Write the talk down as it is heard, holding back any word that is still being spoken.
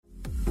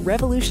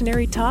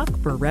Revolutionary talk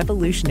for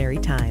revolutionary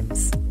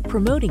times.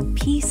 Promoting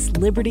peace,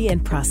 liberty,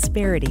 and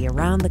prosperity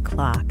around the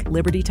clock.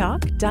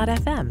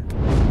 LibertyTalk.fm.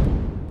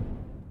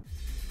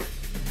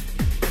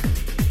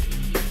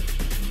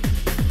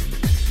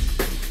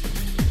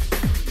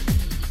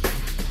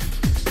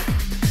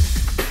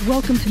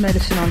 Welcome to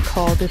Medicine on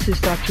Call. This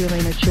is Dr.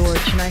 Elena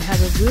George, and I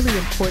have a really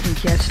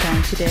important guest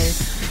on today.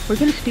 We're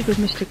going to speak with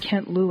Mr.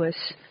 Kent Lewis.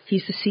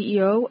 He's the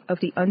CEO of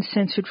the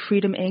Uncensored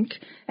Freedom, Inc.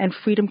 and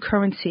Freedom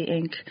Currency,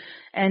 Inc.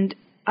 And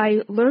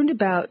I learned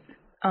about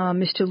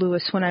Mr.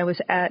 Lewis when I was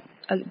at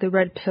the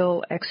Red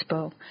Pill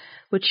Expo,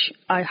 which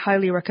I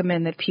highly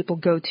recommend that people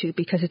go to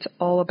because it's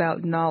all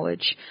about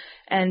knowledge.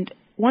 And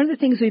one of the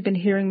things we've been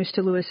hearing,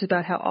 Mr. Lewis, is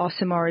about how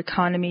awesome our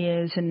economy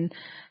is and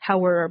how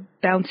we're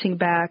bouncing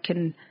back.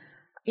 And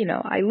you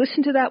know, I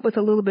listened to that with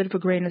a little bit of a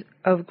grain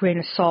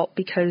of salt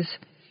because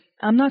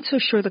I'm not so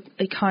sure the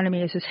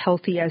economy is as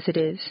healthy as it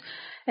is.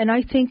 And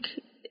I think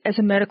as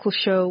a medical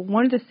show,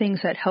 one of the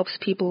things that helps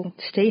people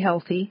stay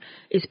healthy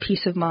is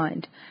peace of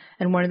mind.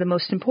 And one of the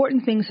most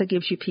important things that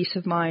gives you peace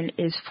of mind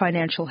is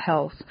financial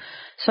health.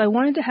 So I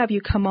wanted to have you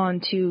come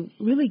on to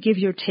really give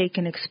your take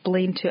and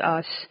explain to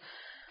us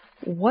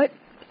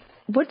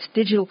what's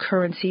digital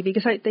currency,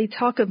 because they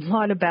talk a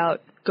lot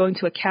about going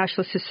to a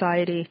cashless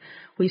society.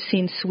 We've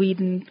seen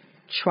Sweden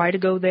try to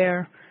go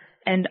there,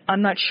 and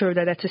I'm not sure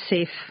that that's a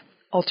safe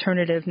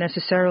alternative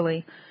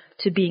necessarily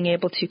to being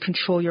able to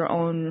control your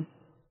own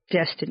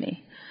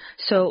destiny.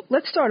 So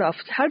let's start off.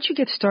 How did you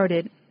get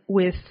started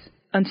with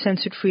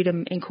Uncensored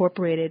Freedom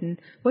Incorporated, and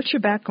what's your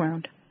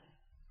background?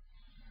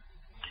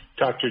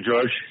 Dr.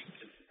 George,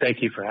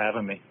 thank you for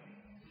having me.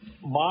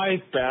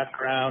 My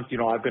background,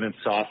 I've been in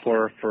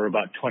software for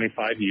about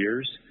 25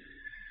 years.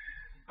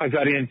 I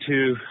got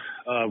into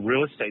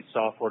real estate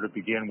software to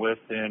begin with,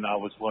 and I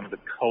was one of the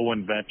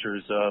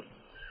co-inventors of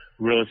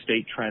Real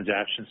Estate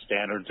Transaction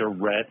Standards, or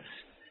RETS.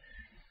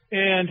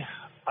 And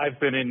I've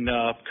been in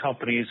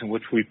companies in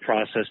which we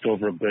processed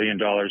over $1 billion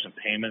in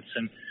payments.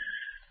 And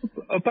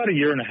about a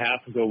year and a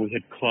half ago, we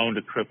had cloned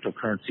a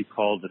cryptocurrency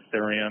called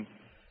Ethereum.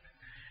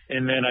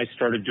 And then I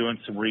started doing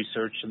some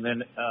research. And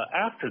then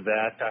after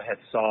that, I had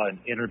saw a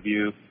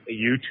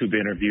YouTube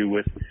interview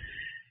with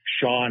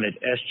Sean at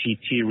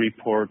SGT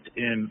Report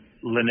in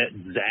Lynette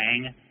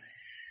Zhang.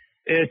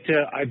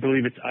 I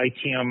believe it's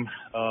ITM,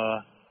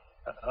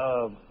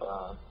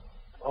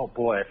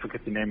 I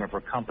forget the name of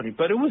her company,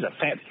 but it was a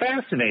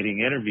fascinating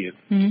interview.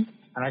 Mm-hmm.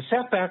 And I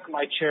sat back in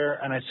my chair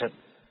and I said,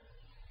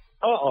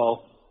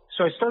 uh-oh.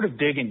 So I started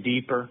digging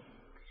deeper,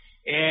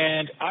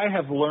 and I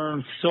have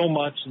learned so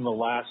much in the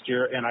last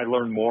year, and I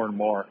learn more and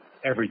more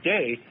every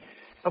day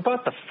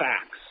about the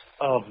facts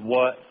of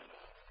what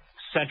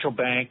central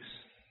banks,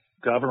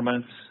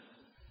 governments,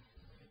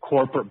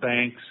 corporate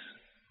banks,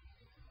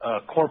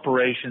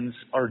 corporations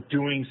are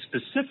doing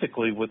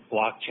specifically with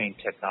blockchain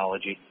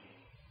technology.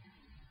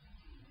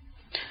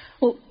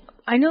 Well,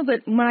 I know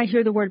that when I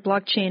hear the word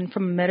blockchain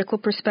from a medical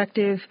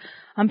perspective,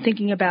 I'm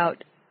thinking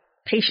about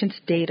patients'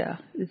 data,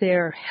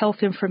 their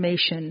health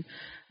information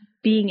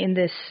being in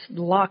this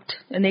locked,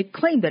 and they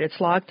claim that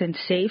it's locked and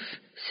safe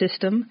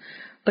system.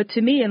 But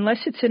to me,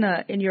 unless it's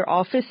in your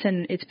office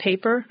and it's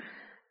paper,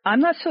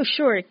 I'm not so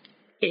sure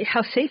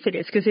how safe it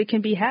is because it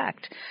can be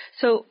hacked.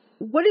 So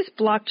what is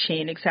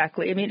blockchain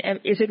exactly? I mean,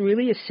 is it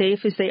really as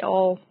safe as they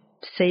all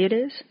say it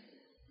is?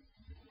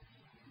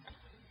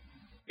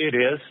 It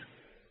is.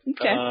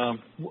 Okay.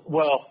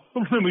 Well,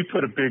 let me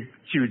put a big,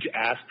 huge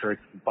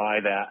asterisk by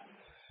that.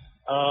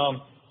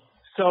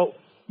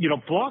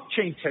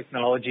 Blockchain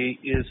technology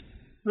is,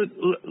 let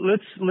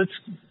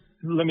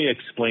me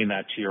explain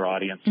that to your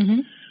audience.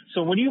 Mm-hmm.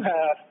 So when you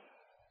have,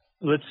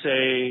 let's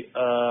say,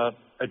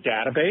 a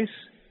database,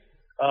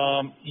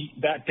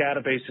 that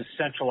database is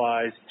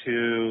centralized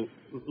to,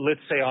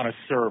 let's say, on a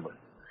server.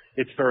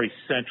 It's very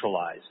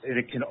centralized, and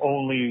it can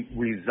only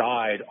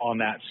reside on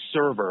that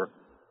server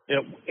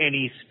at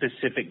any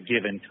specific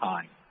given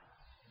time.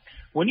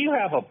 When you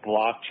have a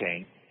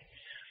blockchain,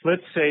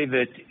 let's say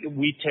that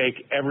we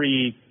take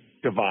every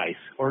device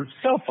or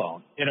cell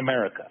phone in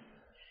America,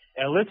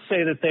 and let's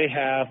say that they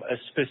have a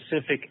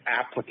specific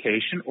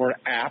application or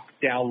app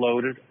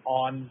downloaded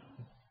on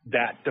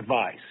that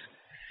device.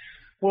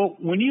 Well,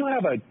 when you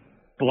have a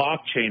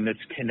blockchain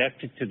that's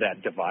connected to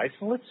that device,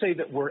 let's say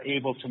that we're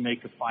able to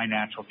make a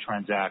financial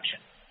transaction.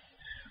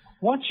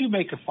 Once you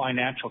make a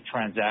financial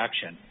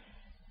transaction,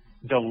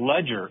 the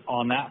ledger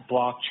on that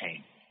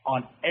blockchain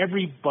on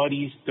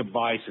everybody's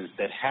devices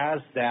that has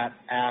that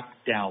app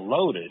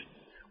downloaded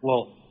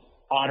will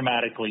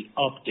automatically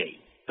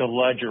update. The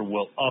ledger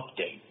will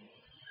update.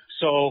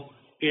 So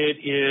it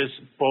is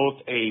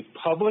both a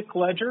public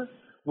ledger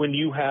when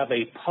you have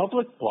a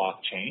public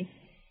blockchain,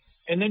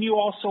 and then you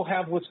also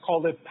have what's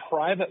called a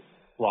private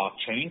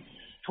blockchain,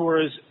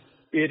 whereas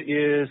it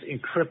is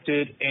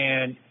encrypted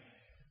and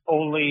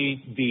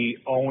only the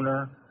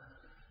owner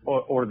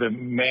or the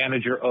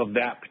manager of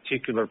that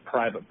particular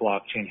private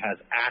blockchain has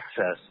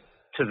access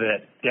to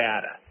that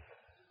data.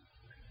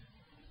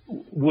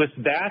 With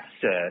that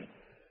said,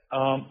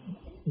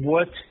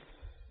 what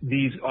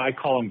these, I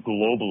call them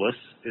globalists,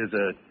 is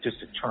just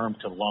a term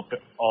to lump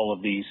all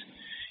of these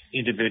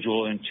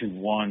individuals into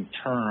one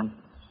term,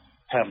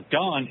 have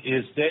done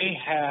is they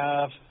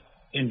have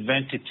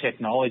invented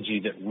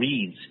technology that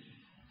reads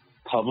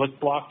public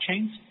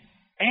blockchains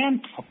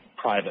and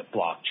private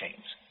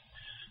blockchains.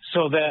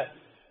 So that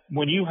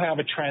when you have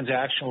a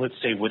transaction, let's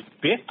say with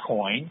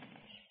Bitcoin,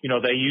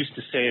 they used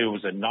to say it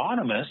was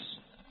anonymous,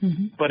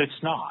 but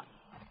it's not.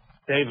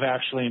 They've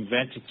actually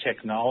invented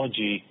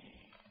technology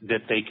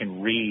that they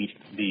can read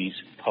these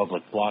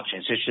public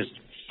blockchains. It's just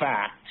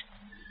fact.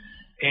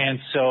 And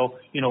so,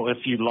 if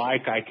you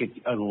like, I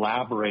could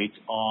elaborate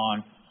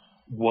on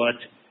what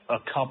a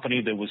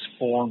company that was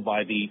formed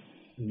by the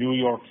New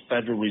York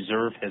Federal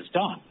Reserve has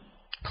done.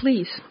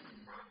 Please.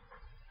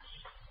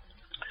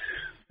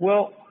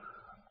 Well,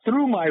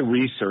 through my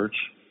research,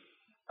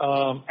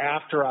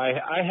 after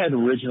I had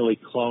originally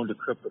cloned a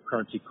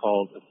cryptocurrency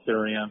called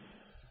Ethereum,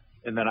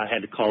 and then I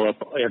had to call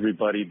up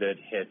everybody that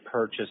had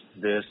purchased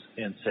this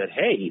and said,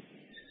 hey,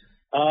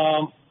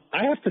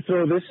 I have to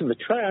throw this in the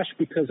trash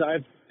because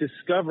I've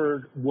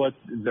discovered what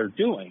they're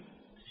doing.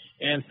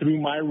 And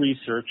through my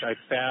research, I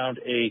found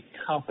a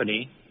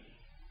company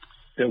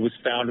that was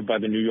founded by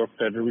the New York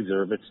Federal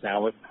Reserve. It's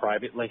now a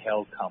privately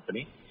held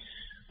company.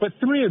 But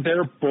three of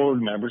their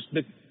board members,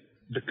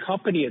 the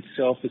company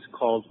itself is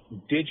called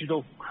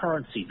Digital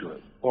Currency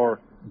Group, or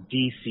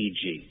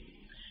DCG.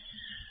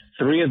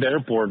 Three of their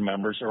board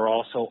members are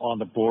also on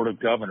the board of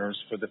governors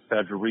for the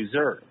Federal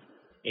Reserve,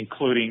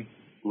 including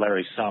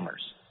Larry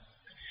Summers.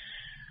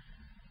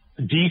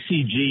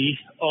 DCG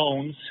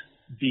owns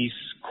the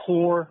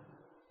core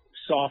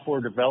software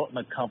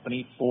development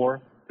company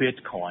for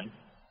Bitcoin.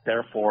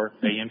 Therefore,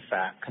 they in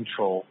fact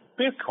control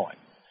Bitcoin.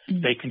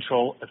 They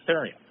control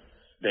Ethereum.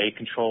 They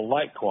control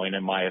Litecoin,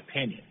 in my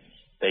opinion.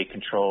 They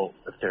control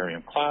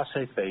Ethereum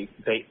Classic.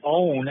 They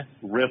own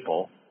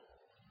Ripple,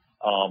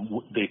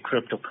 the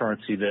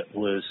cryptocurrency that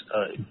was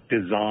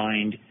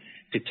designed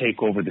to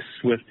take over the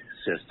SWIFT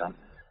system.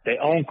 They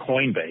own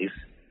Coinbase,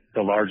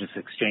 the largest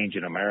exchange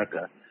in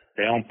America.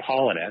 They own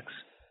Poloniex,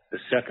 the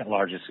second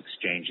largest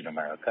exchange in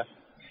America.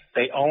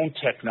 They own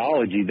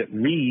technology that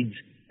reads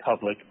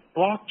public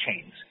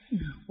blockchains.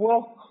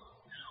 Well,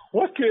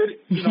 what could,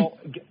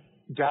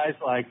 guys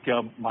like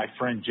my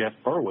friend Jeff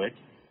Berwick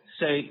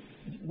say,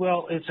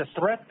 well, it's a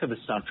threat to the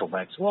central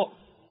banks. Well,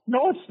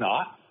 no, it's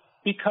not,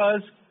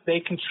 because they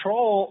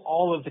control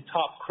all of the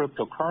top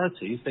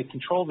cryptocurrencies. They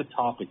control the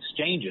top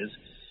exchanges.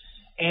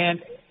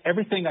 And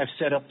everything I've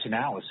said up to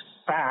now is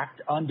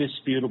fact,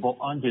 undisputable,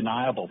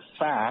 undeniable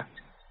fact.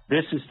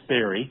 This is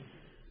theory.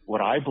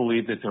 What I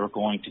believe that they're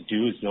going to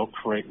do is they'll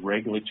create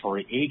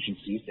regulatory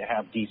agencies to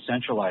have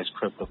decentralized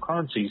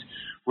cryptocurrencies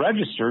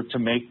registered to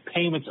make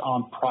payments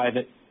on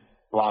private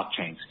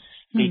blockchains.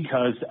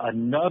 Because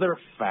another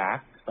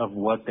fact of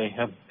what they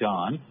have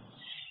done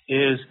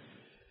is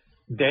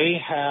they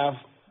have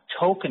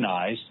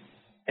tokenized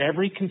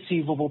every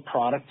conceivable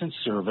product and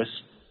service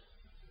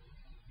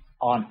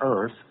on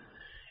Earth,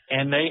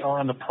 and they are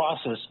in the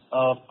process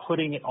of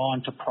putting it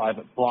onto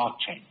private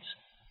blockchains.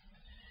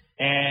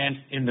 And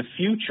in the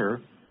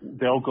future,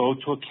 they'll go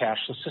to a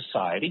cashless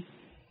society,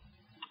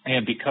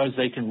 and because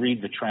they can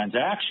read the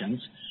transactions,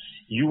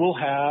 you will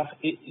have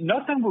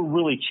nothing will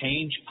really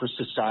change for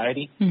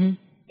society,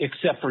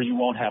 except for you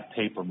won't have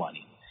paper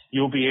money.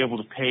 You'll be able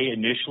to pay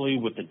initially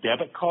with a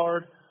debit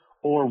card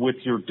or with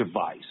your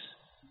device.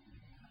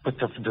 But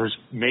there's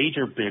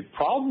major big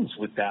problems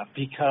with that,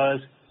 because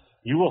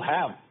you will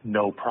have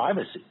no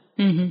privacy.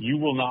 You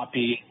will not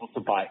be able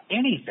to buy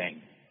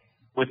anything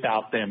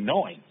without them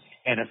knowing.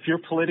 And if you're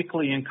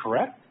politically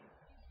incorrect,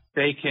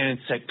 they can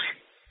say,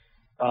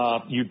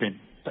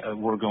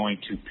 we're going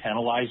to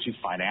penalize you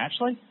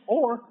financially,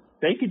 or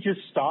they could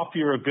just stop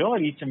your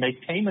ability to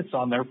make payments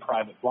on their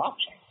private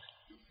blockchains.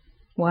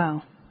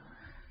 Wow.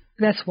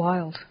 That's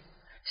wild.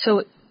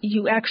 So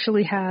you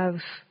actually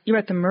you're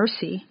at the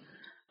mercy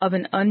of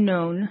an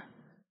unknown,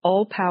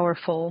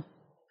 all-powerful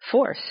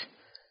force,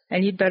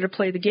 and you'd better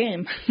play the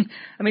game.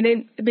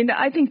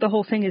 I think the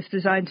whole thing is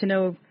designed to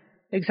know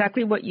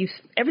exactly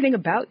everything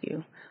about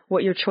you,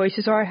 what your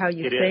choices are, how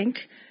you think,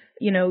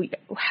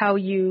 how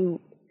you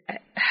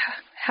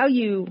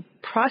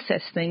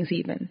process things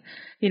even,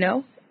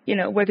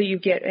 whether you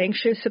get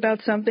anxious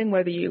about something,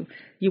 whether you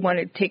want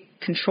to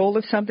take control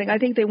of something. I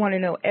think they want to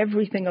know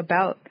everything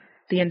about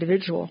the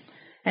individual.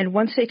 And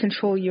once they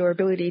control your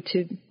ability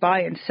to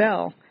buy and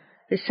sell,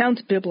 it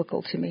sounds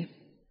biblical to me.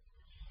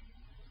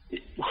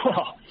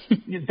 Well,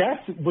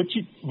 that's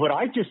what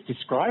I just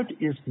described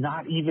is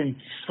not even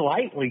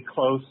slightly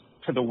close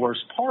to the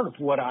worst part of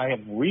what I have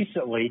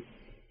recently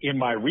in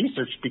my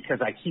research, because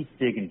I keep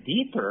digging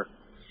deeper.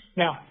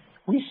 Now,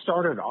 we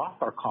started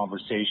off our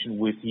conversation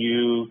with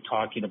you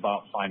talking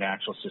about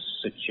financial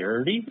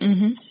security.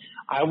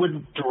 I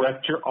would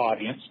direct your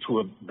audience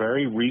to a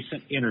very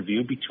recent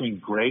interview between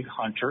Greg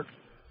Hunter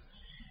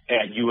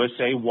at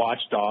USA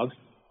Watchdog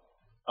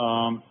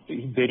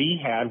that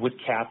he had with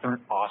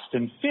Catherine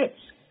Austin Fitts,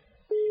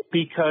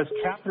 because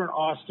Catherine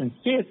Austin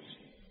Fitts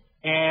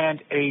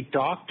and a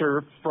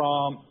doctor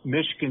from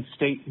Michigan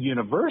State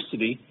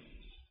University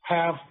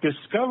have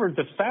discovered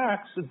the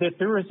facts that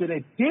there is an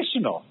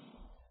additional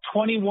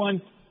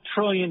 $21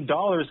 trillion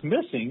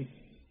missing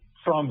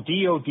from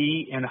DOD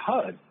and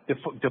HUD,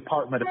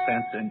 Department of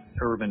Defense and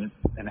Urban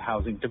and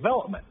Housing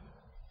Development.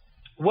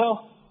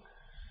 Well,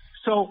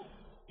 so,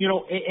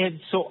 and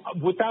so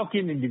without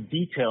getting into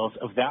details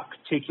of that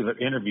particular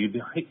interview,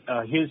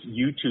 his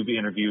YouTube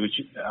interview,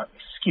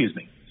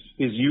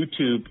 his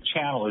YouTube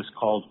channel is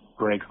called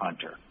Greg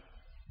Hunter.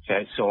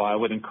 Okay, so I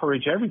would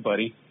encourage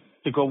everybody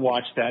to go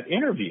watch that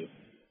interview.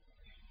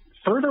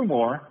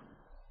 Furthermore,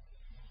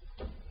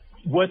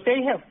 what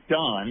they have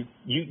done,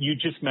 you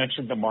just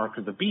mentioned the mark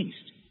of the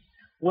beast.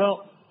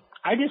 Well,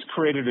 I just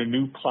created a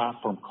new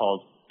platform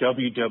called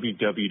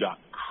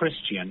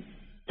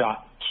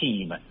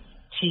www.christian.team,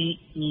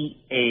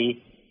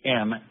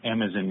 T-E-A-M,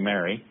 M as in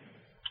Mary,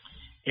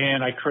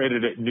 and I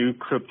created a new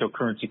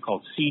cryptocurrency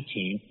called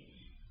C-Team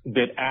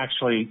that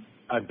actually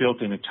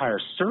built an entire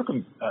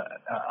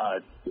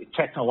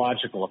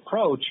technological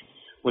approach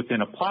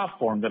within a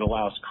platform that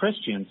allows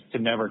Christians to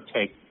never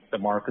take the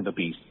mark of the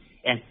beast.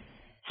 And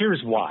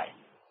here's why.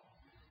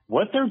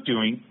 What they're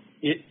doing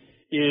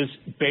is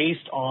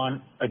based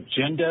on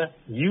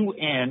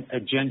UN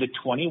Agenda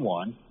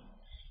 21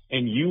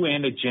 and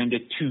UN Agenda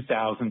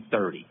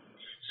 2030.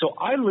 So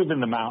I live in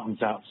the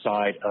mountains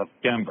outside of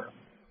Denver.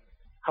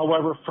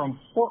 However, from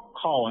Fort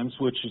Collins,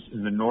 which is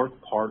in the north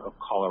part of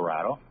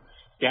Colorado,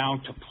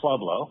 down to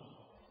Pueblo,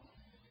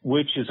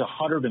 which is a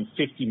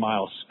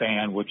 150-mile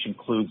span, which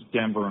includes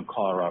Denver and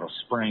Colorado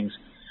Springs,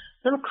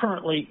 they're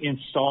currently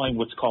installing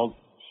what's called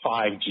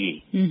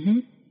 5G. Mm-hmm.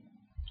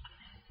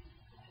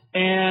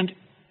 And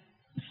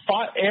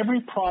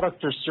every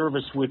product or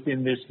service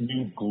within this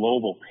new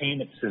global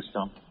payment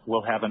system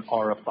will have an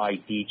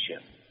RFID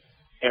chip.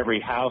 Every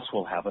house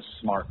will have a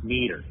smart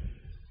meter.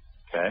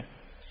 Okay?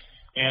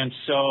 And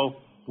so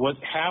what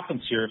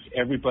happens here, if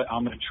everybody,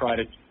 I'm going to try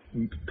to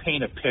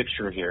paint a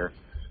picture here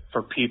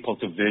for people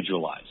to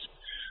visualize.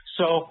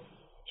 So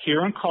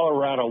here in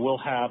Colorado, we'll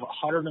have a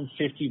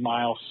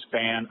 150-mile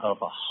span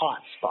of a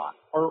hotspot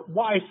or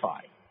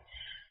Wi-Fi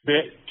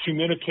that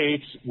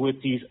communicates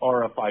with these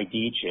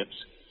RFID chips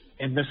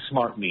and the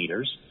smart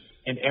meters,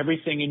 and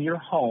everything in your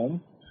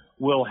home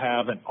will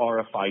have an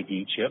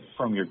RFID chip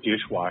from your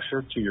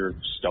dishwasher to your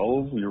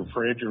stove, your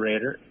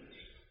refrigerator,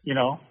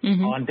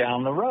 on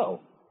down the road.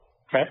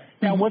 Okay?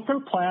 Now, what their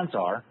plans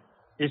are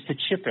is to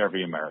chip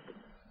every American.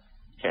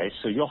 Okay?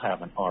 So you'll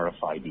have an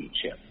RFID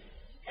chip.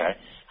 Okay?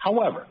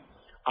 However,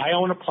 I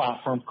own a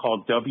platform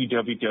called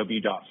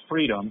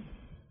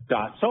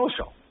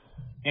www.freedom.social.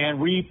 And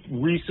we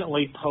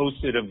recently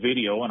posted a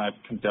video, and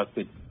I've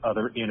conducted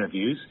other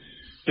interviews,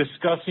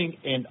 discussing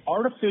an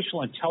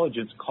artificial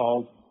intelligence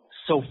called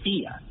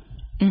Sophia.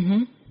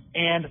 Mm-hmm.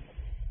 And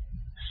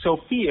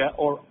Sophia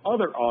or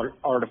other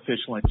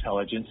artificial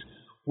intelligence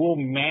will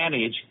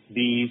manage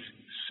these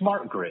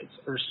smart grids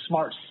or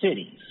smart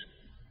cities.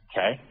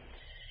 Okay?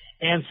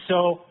 And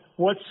so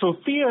what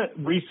Sophia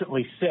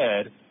recently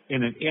said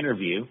in an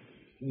interview,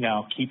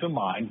 now keep in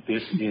mind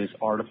this is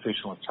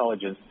artificial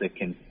intelligence that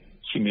can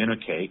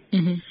communicate.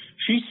 Mm-hmm.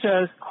 She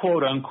says,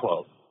 quote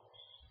unquote,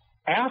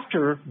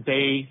 after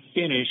they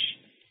finish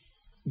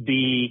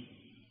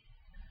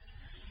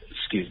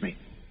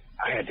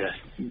I had to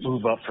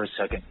move up for a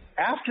second.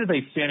 After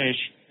they finish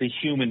the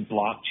human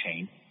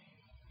blockchain,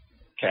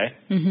 okay,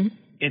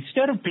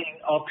 instead of being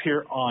up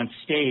here on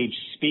stage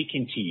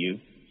speaking to you,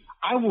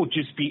 I will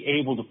just be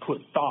able to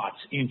put thoughts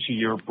into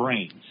your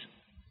brains.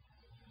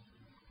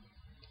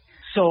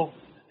 So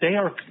they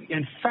are,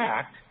 in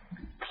fact,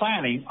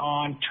 planning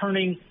on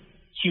turning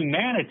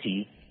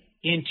humanity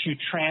into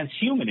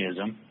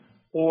transhumanism,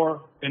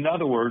 or in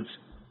other words,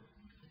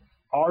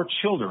 our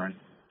children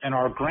and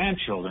our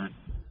grandchildren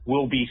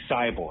will be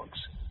cyborgs.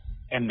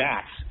 And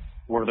that's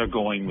where they're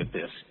going with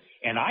this.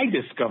 And I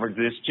discovered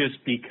this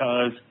just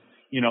because,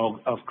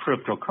 of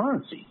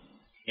cryptocurrency.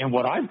 And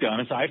what I've done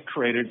is I've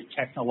created a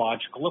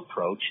technological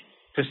approach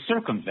to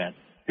circumvent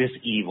this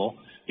evil,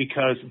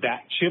 because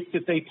that chip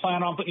that they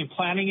plan on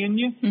implanting in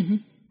you,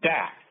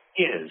 that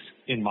is,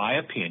 in my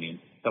opinion,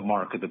 the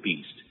mark of the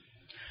beast.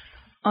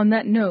 On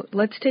that note,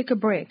 let's take a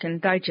break and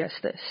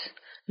digest this.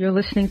 You're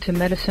listening to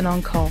Medicine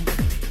on Call.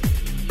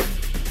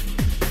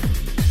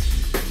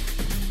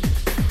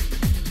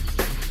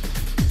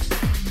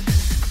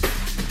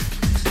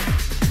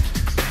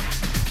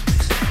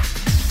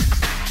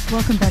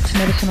 Welcome back to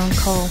Medicine on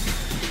Call.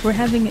 We're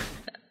having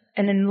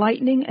an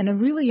enlightening and a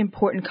really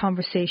important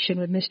conversation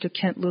with Mr.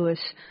 Kent Lewis,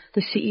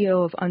 the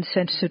CEO of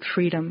Uncensored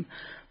Freedom.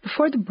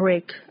 Before the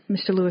break,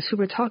 Mr. Lewis, we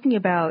were talking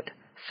about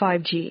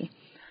 5G.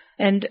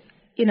 And,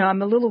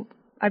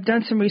 I've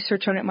done some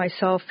research on it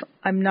myself.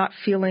 I'm not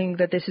feeling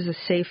that this is a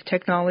safe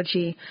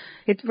technology.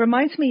 It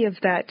reminds me of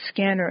that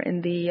scanner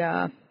in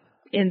the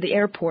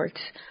airports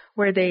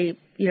where they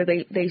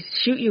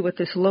shoot you with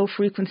this low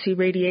frequency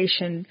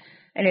radiation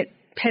and it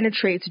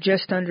penetrates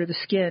just under the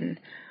skin.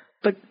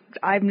 But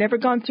I've never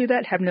gone through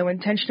that, have no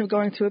intention of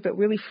going through it, but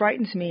really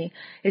frightens me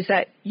is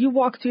that you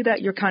walk through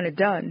that, you're kind of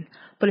done.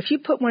 But if you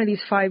put one of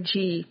these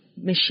 5G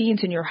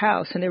machines in your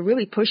house and they're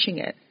really pushing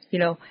it,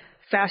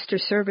 faster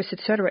service, et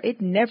cetera,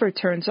 it never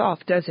turns off,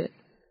 does it?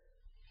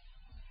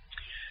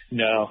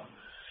 No.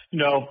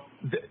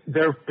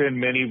 There have been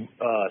many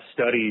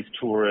studies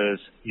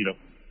towards,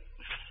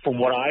 from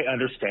what I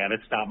understand,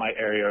 it's not my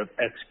area of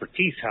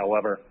expertise.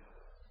 However,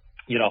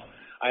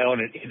 I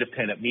own an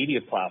independent media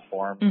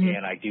platform,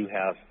 and I do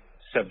have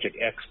subject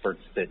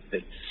experts that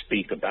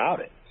speak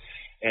about it.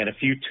 And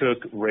if you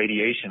took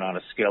radiation on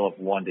a scale of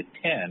 1 to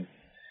 10,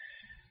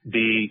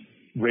 the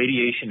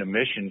radiation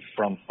emission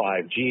from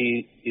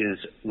 5G is,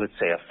 let's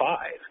say, a 5.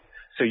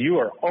 So you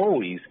are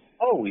always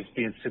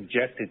being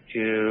subjected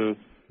to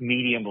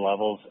medium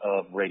levels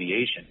of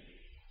radiation.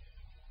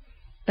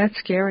 That's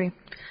scary.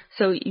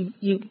 So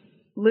you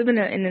live in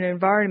an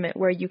environment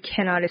where you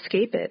cannot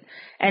escape it.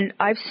 And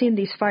I've seen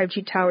these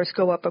 5G towers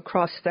go up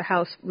across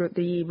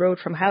the road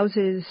from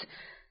houses.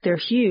 They're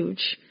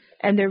huge,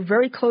 and they're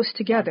very close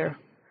together.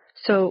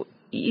 So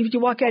if you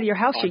walk out of your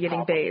house, you're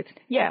getting bathed.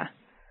 Yeah.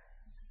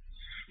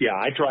 Yeah,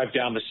 I drive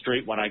down the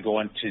street when I go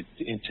into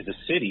the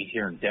city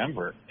here in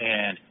Denver,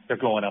 and they're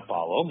going up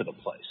all over the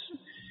place.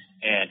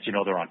 And,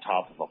 they're on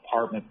top of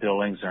apartment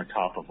buildings, they're on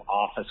top of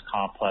office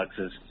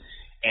complexes,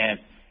 and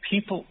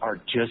people are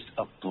just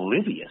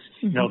oblivious.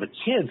 The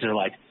kids are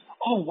like,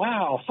 oh,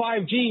 wow,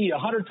 5G,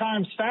 100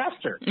 times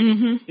faster,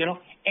 and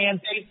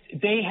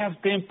they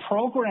have been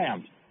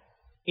programmed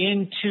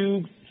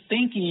into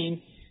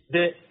thinking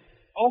that,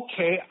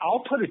 okay,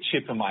 I'll put a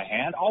chip in my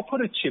hand, I'll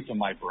put a chip in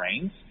my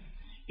brain,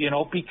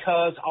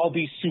 because I'll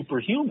be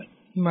superhuman.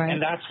 Right.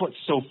 And that's what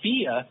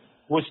Sophia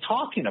was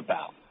talking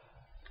about.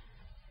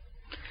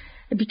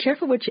 And be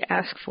careful what you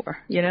ask for,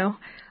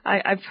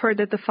 I've heard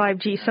that the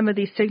 5G, some of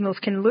these signals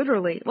can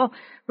literally,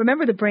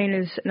 remember the brain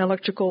is an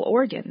electrical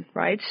organ,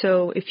 right?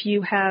 So if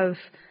you have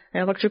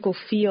an electrical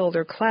field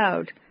or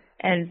cloud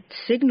and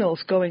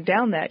signals going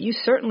down that, you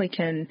certainly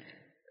can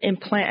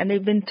implant, and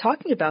they've been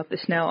talking about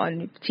this now,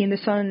 seen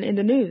this in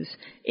the news,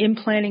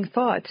 implanting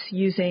thoughts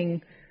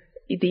using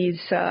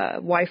these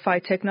Wi-Fi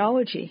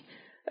technology.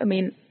 I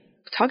mean,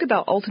 talk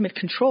about ultimate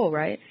control,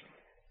 right?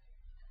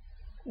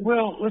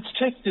 Well, let's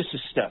take this a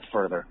step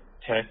further,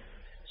 okay?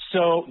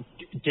 So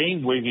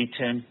Dane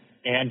Wigington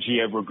and G.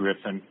 Edward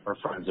Griffin are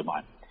friends of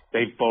mine.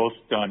 They've both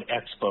done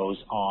expos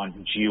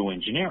on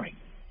geoengineering.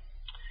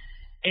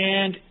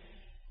 And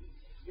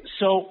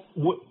so,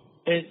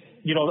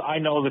 I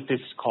know that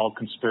this is called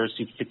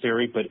conspiracy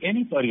theory, but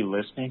anybody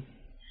listening,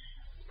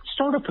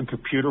 start up a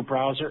computer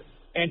browser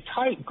and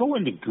go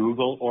into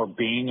Google or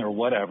Bing or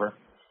whatever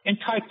and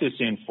type this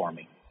in for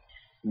me.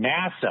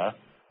 NASA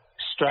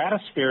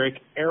stratospheric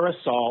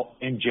aerosol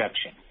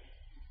injection.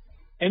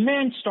 And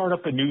then start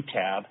up a new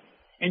tab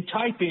and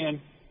type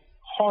in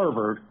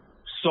Harvard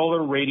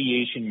solar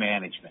radiation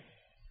management.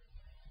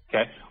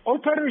 Okay? Or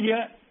better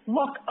yet,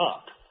 look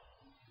up.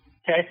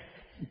 Okay?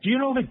 Do you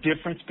know the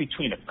difference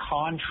between a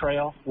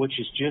contrail, which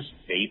is just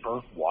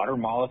vapor, water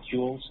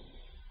molecules,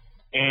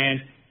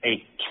 and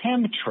a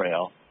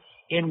chemtrail,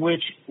 in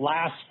which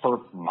lasts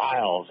for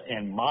miles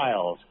and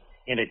miles,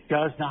 and it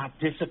does not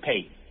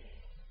dissipate?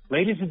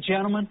 Ladies and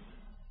gentlemen,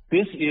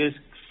 this is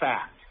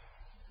fact.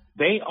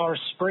 They are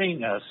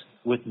spraying us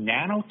with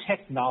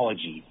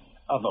nanotechnology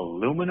of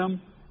aluminum,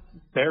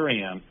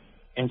 barium,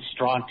 and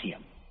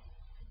strontium.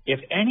 If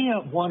any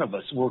one of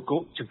us were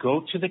to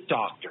go to the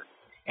doctor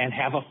and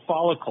have a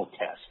follicle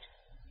test,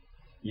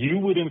 you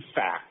would in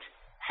fact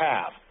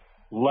have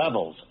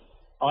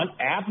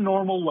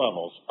abnormal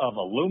levels of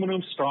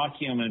aluminum,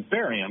 strontium, and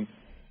barium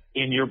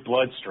in your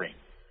bloodstream.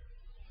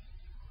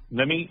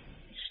 Let me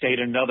state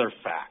another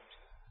fact.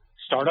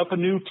 Start up a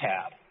new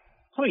tab.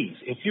 Please,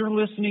 if you're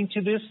listening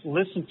to this,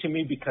 listen to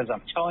me because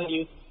I'm telling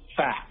you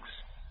facts.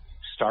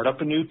 Start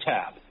up a new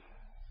tab.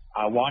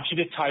 I want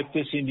you to type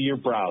this into your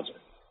browser.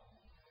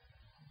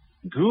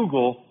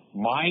 Google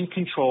mind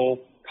control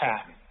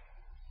patent.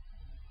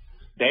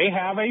 They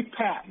have a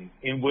patent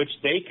in which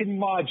they can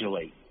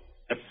modulate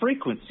the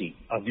frequency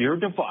of your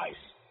device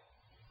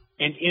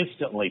and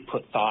instantly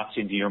put thoughts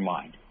into your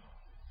mind.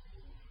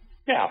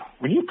 Now,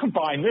 when you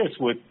combine this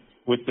with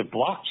the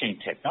blockchain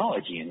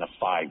technology and the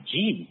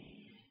 5G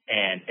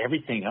and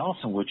everything else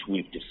in which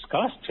we've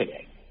discussed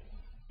today,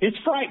 it's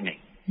frightening.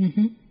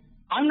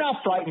 I'm not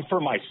frightened for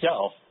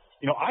myself.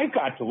 I've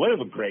got to live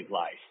a great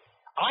life.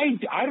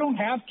 I don't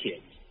have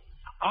kids.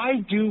 I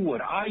do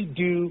what I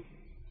do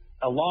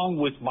along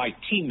with my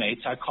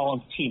teammates. I call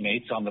them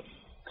teammates on the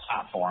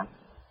platform,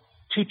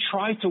 to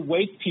try to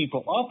wake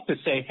people up to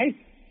say, hey,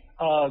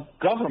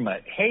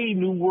 government, hey,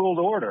 New World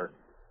Order.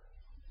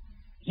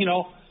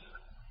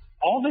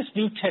 All this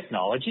new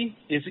technology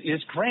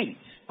is great,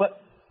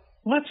 but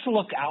let's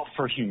look out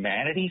for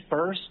humanity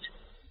first.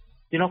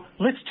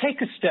 Let's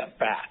take a step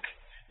back.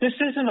 This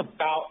isn't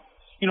about,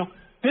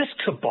 this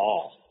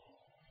cabal,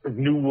 or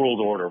New World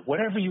Order,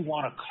 whatever you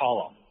want to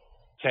call them.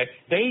 Okay,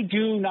 they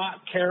do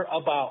not care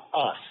about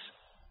us.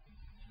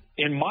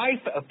 In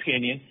my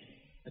opinion,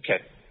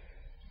 okay,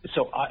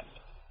 so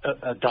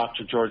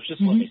Dr. George,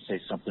 just let me say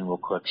something real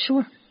quick.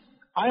 Sure.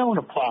 I own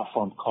a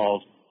platform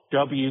called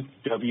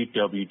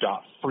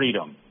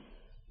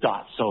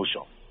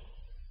www.freedom.social.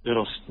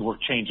 We're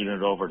changing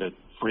it over to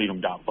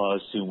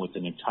freedom.buzz soon with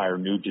an entire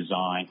new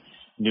design,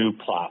 new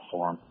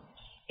platform,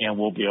 and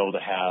we'll be able to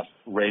have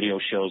radio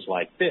shows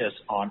like this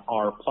on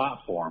our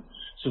platform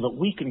so that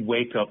we can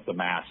wake up the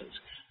masses.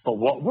 But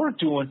what we're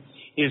doing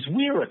is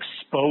we're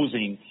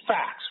exposing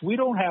facts. We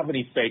don't have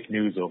any fake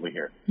news over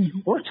here. Mm-hmm.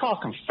 We're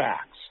talking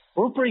facts.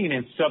 We're bringing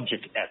in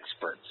subject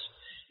experts,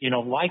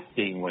 like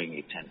Dean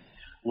Wigington,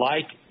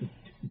 like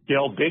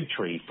Del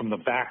Bigtree from the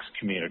Vax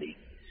community.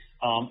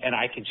 And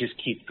I could just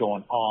keep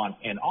going on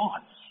and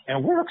on.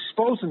 And we're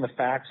exposing the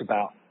facts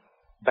about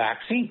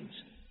vaccines,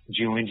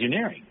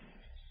 geoengineering,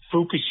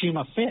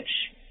 Fukushima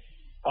fish.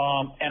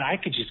 And I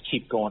could just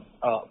keep going.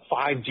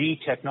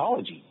 5G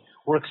technology.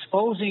 We're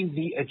exposing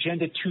the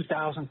Agenda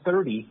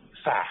 2030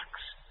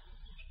 facts.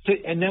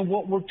 And then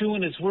what we're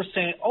doing is we're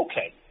saying,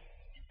 okay,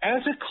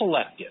 as a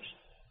collective,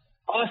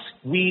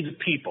 we the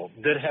people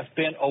that have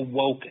been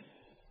awoken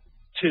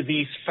to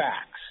these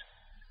facts,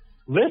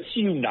 let's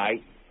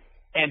unite,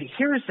 and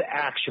here's the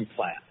action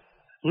plan.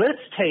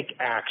 Let's take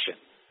action,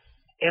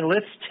 and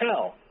let's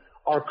tell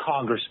our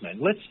congressmen,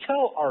 let's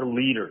tell our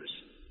leaders,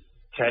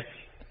 okay,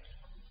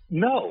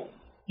 no,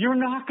 you're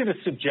not going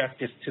to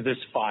subject us to this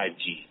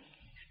 5G.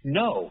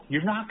 No,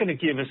 you're not going to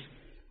give us,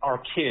 our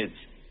kids,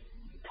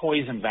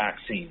 poison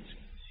vaccines.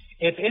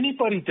 If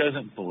anybody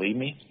doesn't believe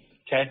me,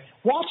 okay,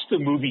 watch the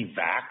movie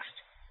Vaxxed.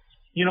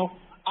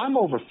 I'm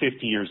over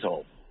 50 years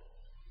old.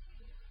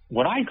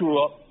 When I grew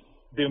up,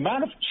 the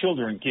amount of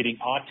children getting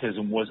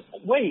autism was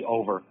way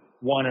over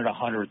 1 in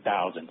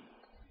 100,000. Do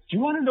you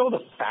want to know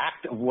the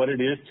fact of what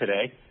it is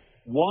today?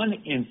 1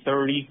 in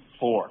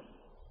 34.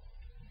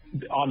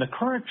 On the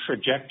current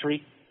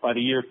trajectory, by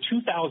the year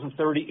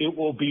 2030, it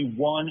will be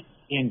 1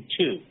 in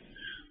 2.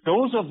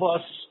 Those of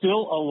us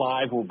still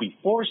alive will be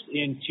forced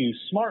into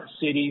smart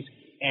cities,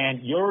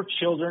 and your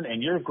children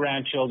and your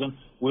grandchildren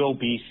will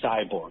be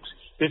cyborgs.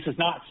 This is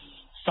not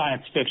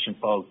science fiction,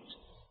 folks.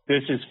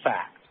 This is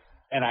fact.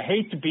 And I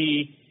hate to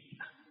be,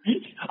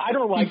 I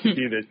don't like to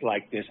do this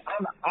like this.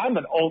 I'm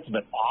an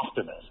ultimate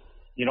optimist.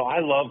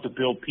 I love to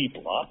build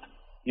people up,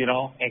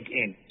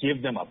 and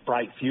give them a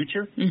bright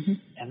future. Mm-hmm.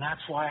 And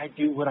that's why I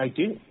do what I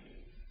do.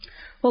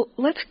 Well,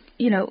 let's,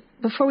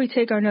 before we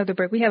take our another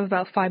break, we have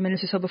about 5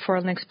 minutes or so before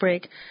our next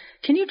break.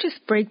 Can you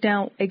just break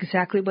down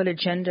exactly what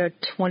Agenda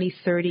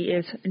 2030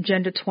 is,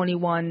 Agenda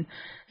 21?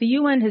 The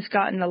UN has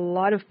gotten a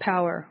lot of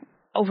power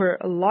over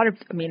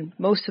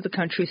most of the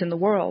countries in the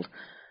world.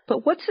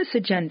 But what's this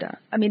agenda?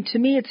 To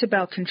me, it's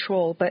about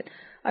control, but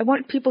I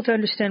want people to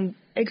understand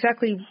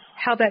exactly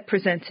how that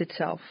presents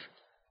itself.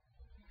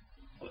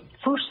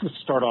 First, let's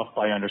start off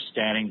by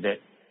understanding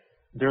that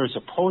there's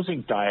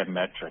opposing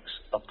diametrics,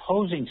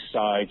 opposing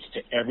sides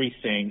to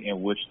everything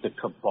in which the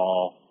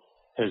cabal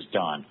has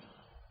done,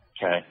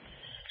 okay?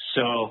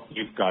 So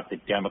you've got the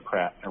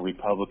Democrat and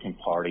Republican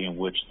Party in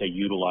which they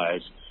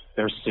utilize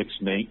their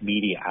 6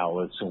 media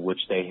outlets in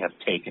which they have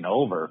taken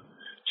over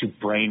to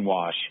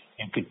brainwash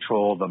and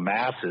control the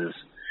masses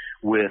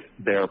with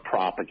their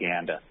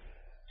propaganda,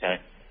 okay?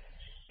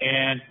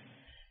 And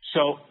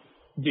so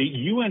the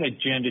UN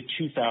Agenda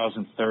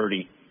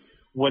 2030,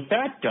 what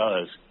that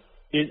does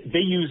is they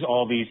use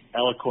all these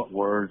eloquent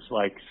words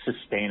like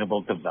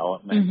sustainable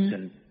development, mm-hmm.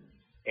 and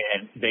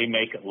they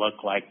make it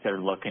look like they're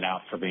looking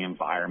out for the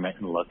environment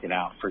and looking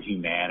out for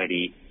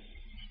humanity.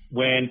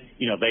 When,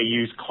 they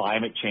use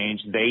climate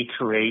change, they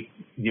create,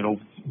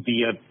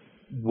 via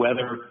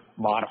weather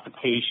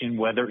modification,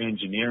 weather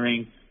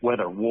engineering,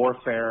 weather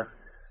warfare,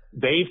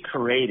 they've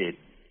created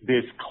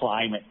this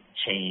climate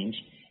change,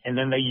 and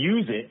then they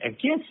use it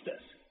against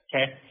us,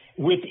 okay,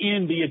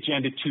 within the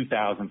Agenda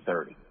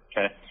 2030,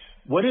 okay?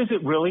 What is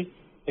it really?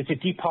 It's a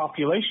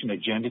depopulation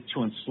agenda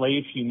to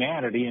enslave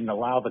humanity and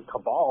allow the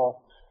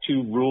cabal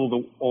to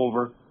rule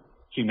over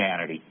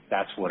humanity.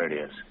 That's what it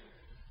is.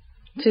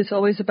 It's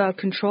always about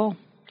control.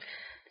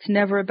 It's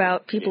never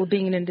about people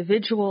being an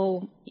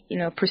individual,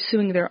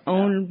 pursuing their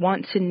own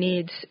wants and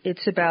needs.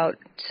 It's about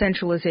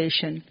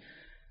centralization.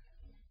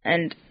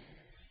 And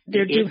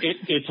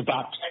it's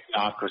about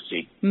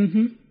technocracy.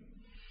 Mm-hmm.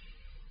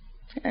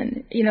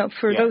 And,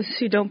 for those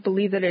who don't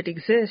believe that it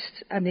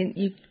exists,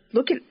 you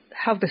look at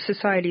how the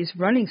society is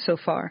running so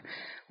far.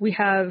 We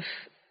have,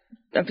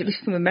 at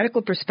least from a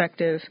medical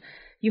perspective,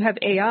 you have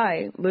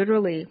AI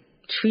literally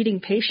treating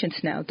patients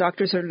now.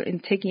 Doctors are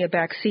taking a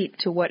back seat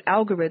to what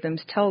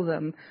algorithms tell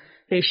them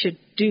they should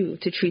do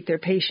to treat their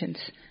patients.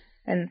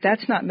 And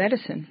that's not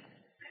medicine.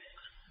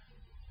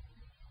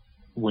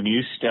 When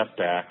you step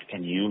back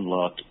and you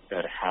look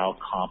at how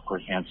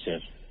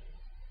comprehensive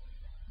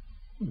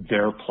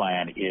their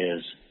plan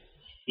is,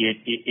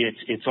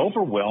 it's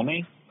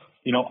overwhelming.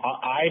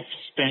 I've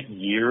spent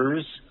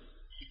years,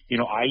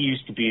 I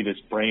used to be this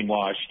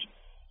brainwashed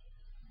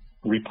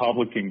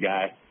Republican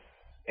guy,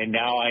 and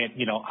now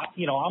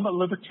I'm a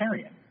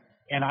libertarian,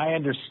 and I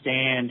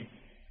understand,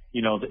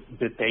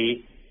 that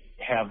they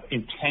have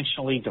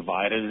intentionally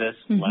divided us,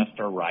 mm-hmm. left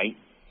or right,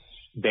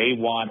 They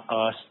want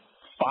us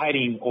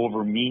fighting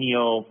over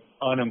menial,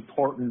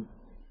 unimportant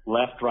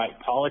left-right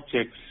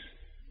politics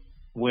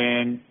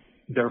when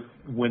the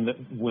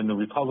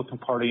Republican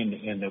Party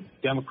and the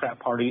Democrat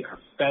Party are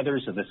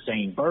feathers of the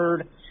same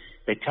bird.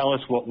 They tell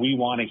us what we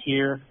want to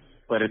hear,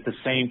 but at the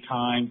same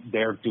time,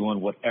 they're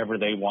doing whatever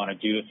they want to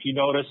do. If you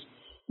notice,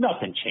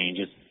 nothing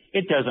changes.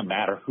 It doesn't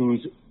matter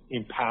who's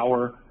in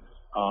power,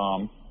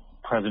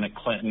 President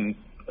Clinton,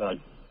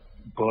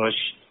 Bush,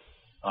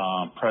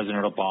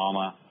 President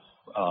Obama,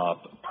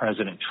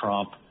 President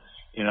Trump.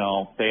 You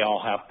know, they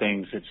all have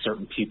things that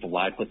certain people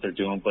like what they're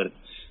doing, but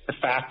the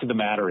fact of the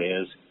matter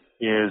is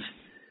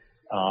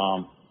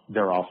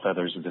they're all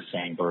feathers of the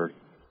same bird.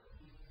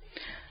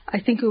 I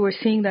think we were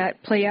seeing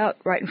that play out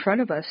right in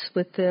front of us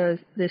with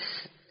I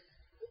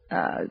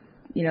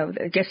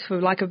guess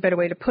for lack of a better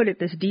way to put it,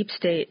 this deep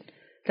state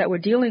that we're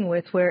dealing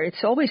with, where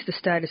it's always the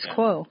status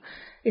quo.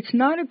 It's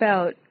not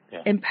about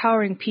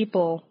empowering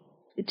people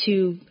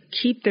to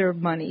keep their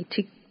money,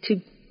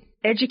 to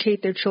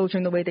educate their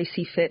children the way they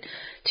see fit,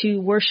 to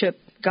worship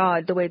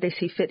God the way they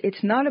see fit.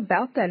 It's not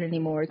about that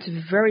anymore. It's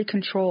very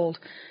controlled,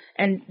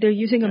 and they're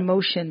using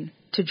emotion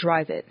to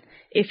drive it.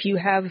 If you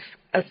have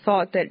a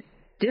thought that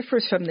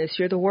differs from this,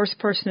 you're the worst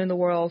person in the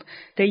world.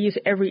 They use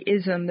every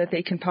ism that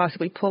they can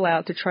possibly pull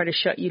out to try to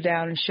shut you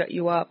down and shut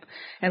you up,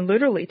 and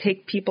literally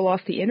take people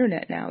off the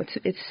internet now.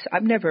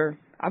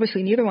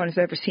 Obviously neither one has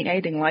ever seen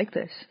anything like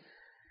this.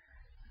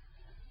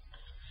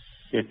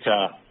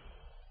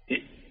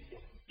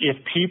 If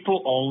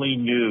people only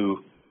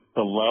knew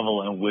the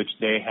level in which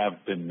they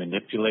have been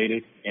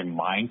manipulated and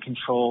mind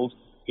controlled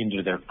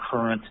into their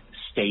current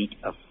state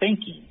of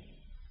thinking,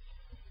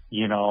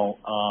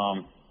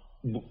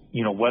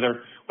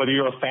 whether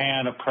you're a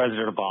fan of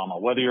President Obama,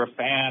 whether you're a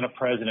fan of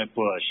President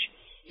Bush,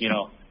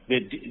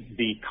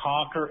 the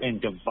conquer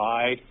and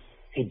divide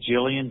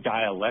Hegelian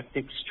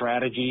dialectic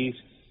strategies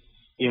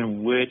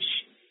in which,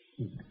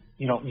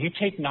 you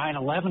take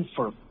 9/11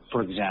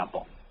 for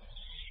example.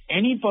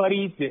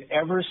 Anybody that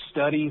ever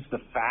studies the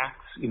facts,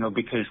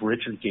 because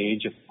Richard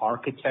Gage of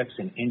Architects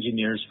and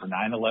Engineers for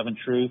 9/11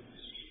 Truth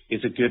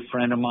is a good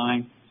friend of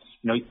mine.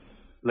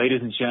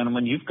 Ladies and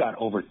gentlemen, you've got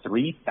over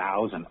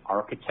 3,000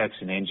 architects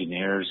and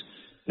engineers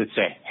that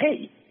say,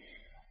 hey,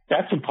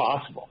 that's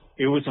impossible.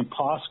 It was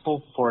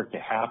impossible for it to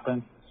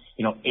happen.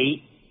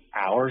 8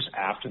 hours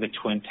after the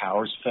Twin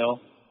Towers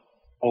fell,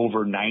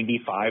 over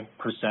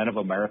 95% of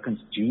Americans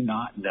do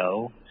not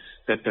know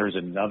that there's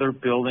another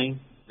building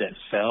that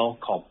fell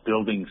called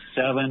Building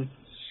 7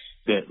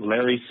 that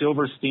Larry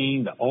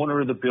Silverstein, the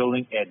owner of the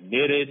building,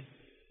 admitted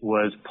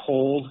was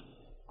pulled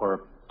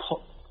or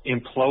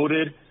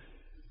imploded.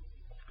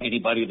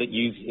 Anybody that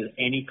uses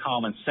any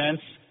common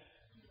sense,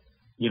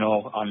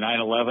 on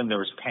 9/11 there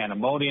was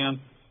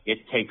pandemonium.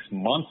 It takes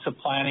months of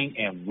planning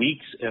and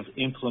weeks of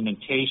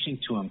implementation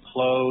to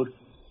implode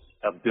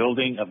a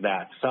building of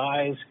that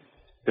size.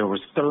 There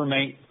was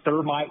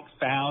thermite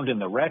found in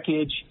the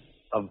wreckage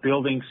of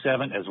Building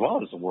 7 as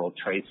well as the World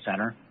Trade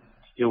Center.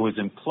 It was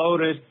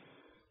imploded.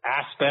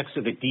 Aspects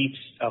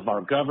of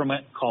our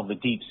government called the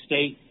deep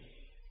state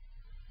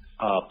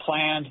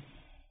planned,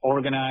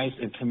 organized,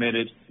 and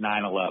committed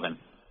 9/11.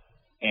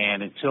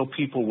 And until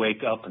people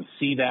wake up and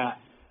see that,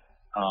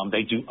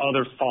 they do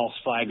other false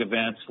flag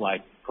events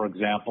like, for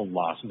example,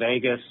 Las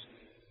Vegas.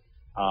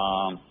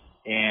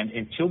 And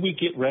until we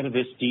get rid of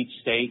this deep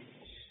state,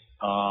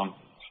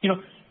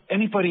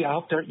 anybody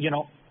out there,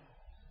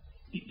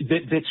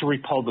 that's a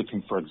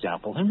Republican, for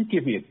example. Let me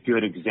give you a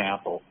good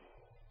example.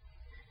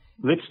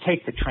 Let's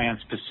take the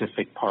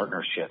Trans-Pacific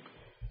Partnership,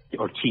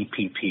 or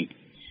TPP.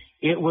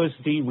 It was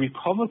the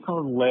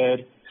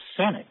Republican-led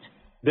Senate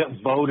that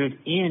voted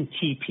in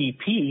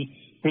TPP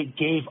that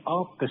gave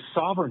up the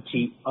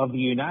sovereignty of the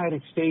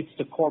United States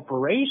to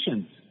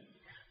corporations.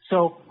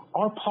 So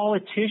our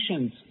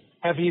politicians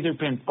have either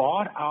been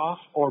bought off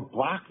or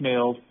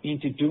blackmailed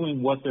into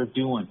doing what they're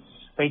doing.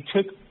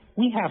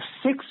 We have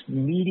 6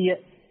 media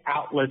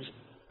outlets,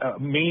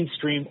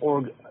 mainstream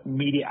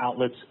media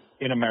outlets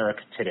in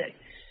America today.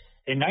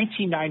 In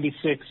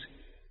 1996,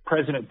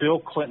 President Bill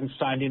Clinton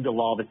signed into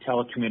law the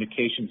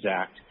Telecommunications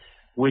Act,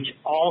 which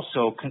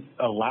also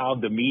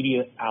allowed the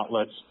media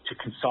outlets to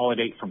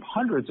consolidate from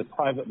hundreds of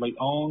privately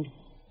owned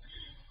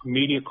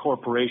media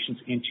corporations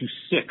into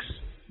 6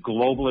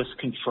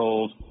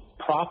 globalist-controlled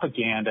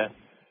propaganda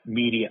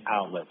media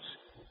outlets.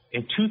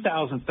 In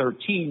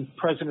 2013,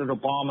 President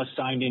Obama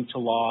signed into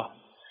law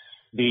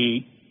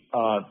the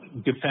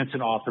Defense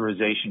and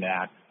Authorization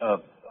Act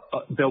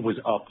that was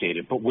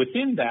updated. But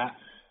within that,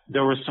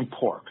 there was some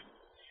pork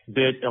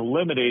that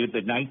eliminated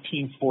the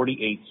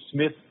 1948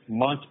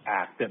 Smith-Mundt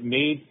Act that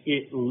made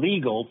it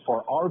legal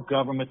for our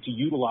government to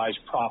utilize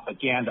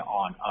propaganda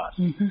on us.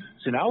 Mm-hmm.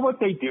 So now what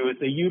they do is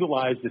they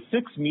utilize the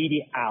 6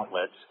 media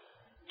outlets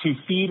to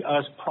feed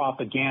us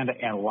propaganda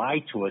and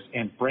lie to us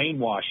and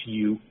brainwash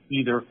you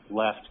either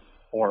left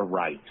or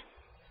right.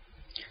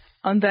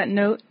 On that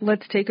note,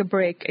 let's take a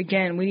break.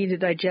 Again, we need to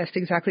digest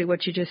exactly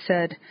what you just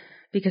said,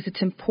 because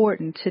it's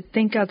important to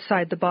think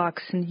outside the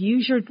box and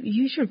use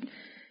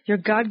your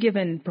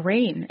God-given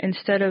brain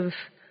instead of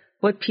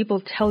what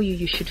people tell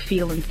you should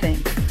feel and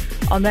think.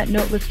 On that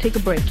note, let's take a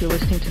break. You're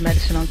listening to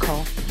Medicine on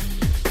Call.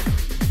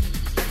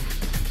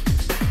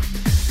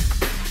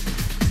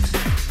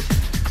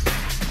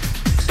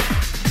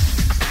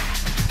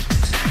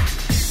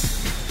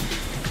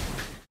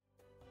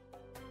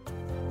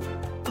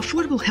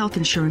 Affordable health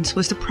insurance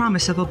was the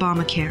promise of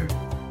Obamacare.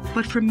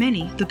 But for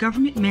many, the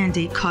government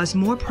mandate caused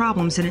more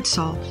problems than it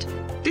solved.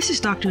 This is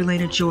Dr.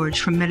 Elena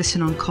George from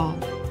Medicine on Call,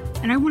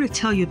 and I want to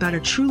tell you about a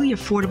truly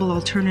affordable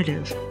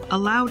alternative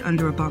allowed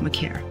under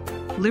Obamacare,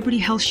 Liberty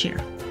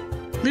HealthShare.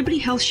 Liberty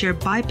HealthShare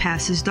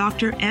bypasses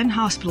doctor and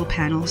hospital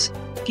panels,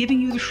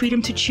 giving you the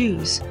freedom to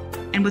choose.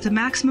 And with a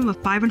maximum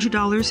of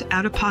 $500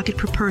 out of pocket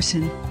per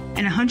person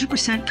and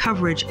 100%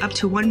 coverage up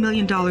to $1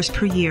 million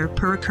per year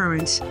per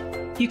occurrence,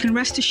 you can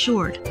rest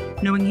assured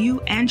knowing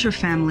you and your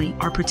family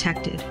are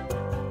protected.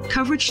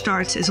 Coverage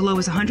starts as low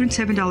as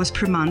 $107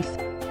 per month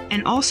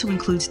and also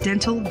includes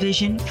dental,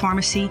 vision,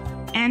 pharmacy,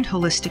 and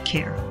holistic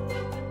care.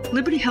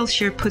 Liberty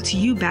HealthShare puts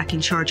you back in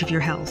charge of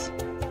your health.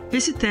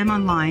 Visit them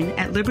online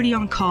at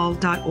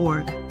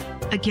libertyoncall.org.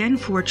 Again,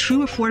 for a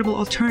true affordable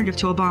alternative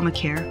to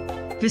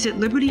Obamacare, visit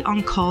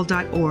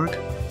libertyoncall.org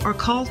or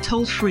call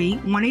toll-free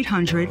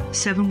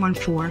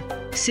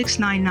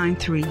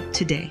 1-800-714-6993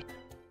 today.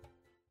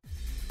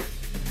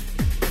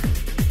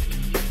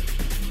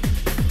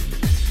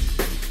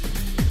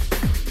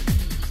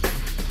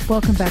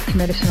 Welcome back to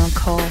Medicine on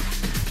Call.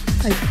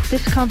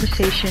 This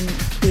conversation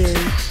is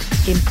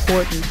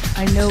important.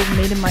 I know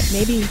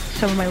maybe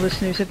some of my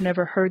listeners have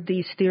never heard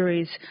these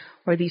theories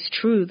or these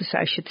truths,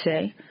 I should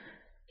say,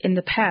 in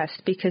the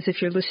past, because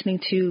if you're listening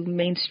to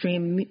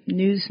mainstream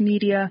news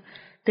media,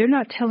 they're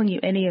not telling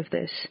you any of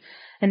this.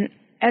 And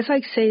as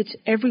I say, it's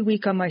every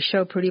week on my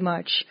show pretty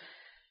much,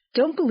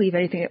 don't believe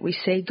anything that we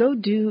say. Go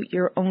do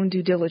your own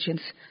due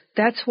diligence.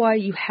 That's why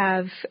you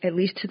have, at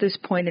least to this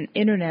point, an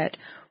internet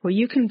where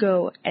you can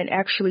go and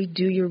actually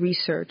do your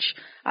research.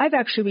 I've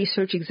actually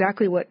researched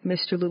exactly what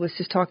Mr. Lewis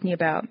is talking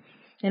about,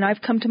 and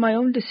I've come to my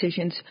own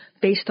decisions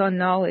based on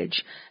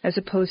knowledge as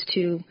opposed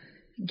to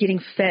getting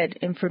fed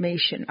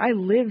information. I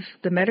live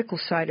the medical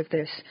side of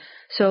this,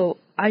 so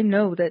I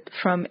know that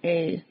from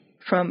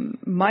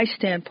my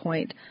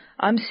standpoint,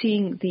 I'm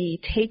seeing the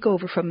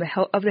takeover from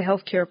of the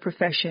healthcare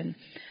profession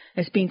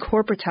as being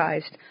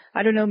corporatized.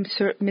 I don't know,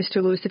 Mr.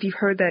 Lewis, if you've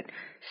heard that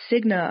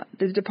Cigna,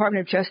 the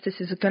Department of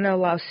Justice, is going to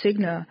allow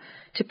Cigna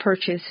to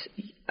purchase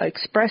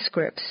Express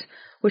Scripts,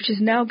 which is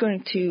now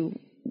going to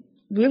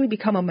really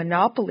become a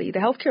monopoly. The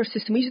healthcare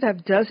system, we used to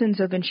have dozens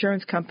of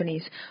insurance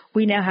companies.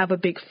 We now have a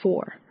big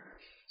four.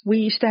 We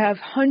used to have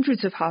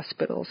hundreds of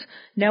hospitals.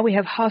 Now we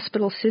have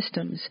hospital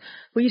systems.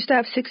 We used to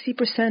have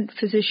 60%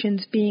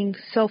 physicians being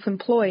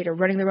self-employed or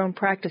running their own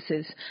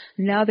practices.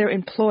 Now they're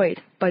employed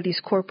by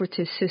these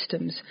corporatist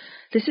systems.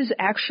 This is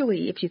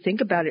actually, if you think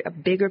about it, a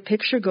bigger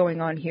picture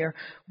going on here.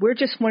 We're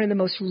just one of the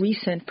most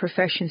recent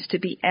professions to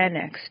be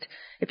annexed,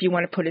 if you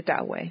want to put it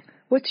that way.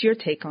 What's your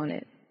take on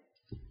it?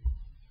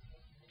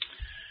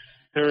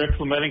 They're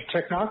implementing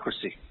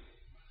technocracy.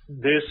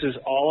 This is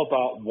all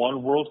about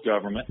one world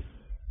government,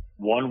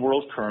 one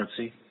world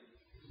currency,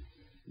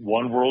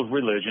 one world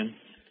religion,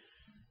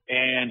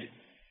 and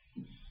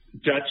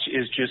Dutch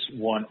is just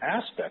one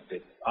aspect.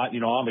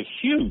 I'm a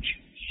huge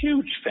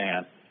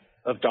fan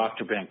of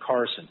Dr. Ben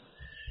Carson.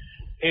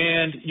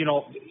 And,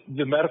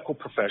 the medical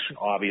profession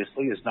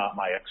obviously is not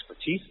my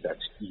expertise.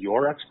 That's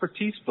your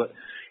expertise. But,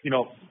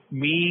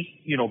 me,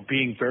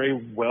 being very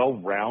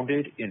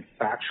well-rounded in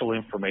factual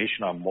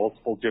information on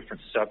multiple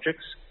different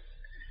subjects,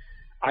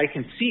 I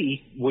can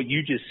see what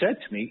you just said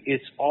to me.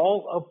 It's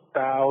all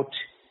about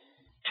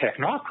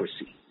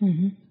technocracy.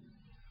 Mm-hmm.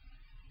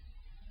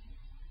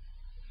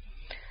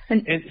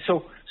 And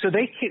so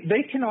they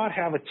cannot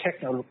have a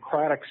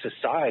technocratic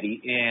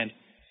society and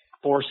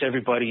force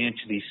everybody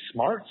into these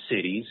smart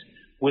cities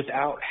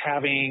without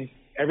having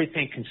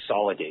everything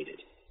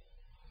consolidated.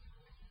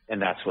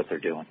 And that's what they're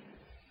doing.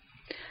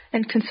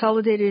 And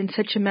consolidated in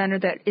such a manner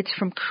that it's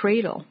from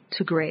cradle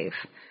to grave.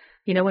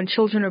 When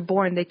children are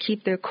born, they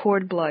keep their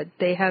cord blood.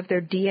 They have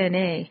their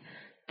DNA.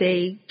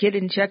 They get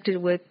injected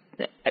with,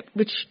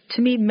 which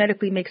to me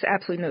medically makes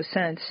absolutely no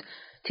sense,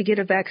 to get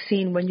a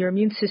vaccine when your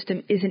immune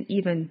system isn't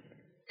even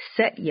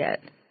set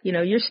yet.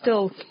 You're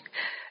still,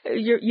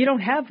 you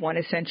don't have one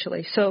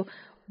essentially. So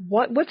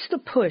what's the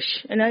push?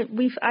 And I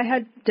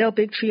had Del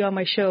Bigtree on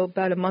my show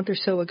about a month or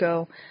so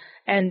ago,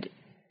 and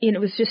it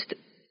was just,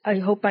 I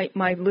hope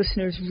my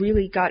listeners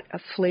really got a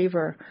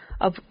flavor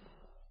of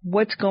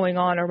what's going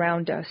on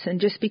around us. And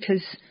just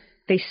because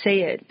they say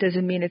it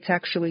doesn't mean it's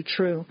actually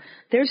true.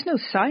 There's no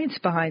science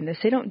behind this.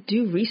 They don't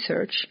do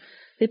research.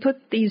 They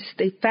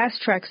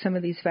fast track some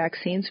of these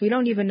vaccines. We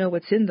don't even know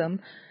what's in them.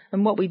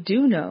 And what we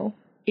do know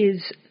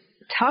is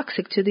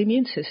toxic to the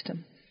immune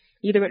system.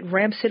 Either it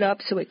ramps it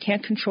up so it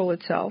can't control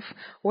itself,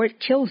 or it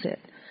kills it.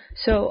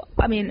 So,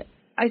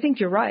 I think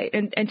you're right.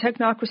 And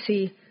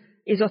technocracy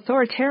is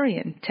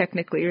authoritarian,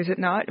 technically, is it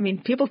not?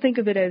 People think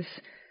of it as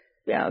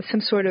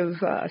some sort of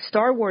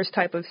Star Wars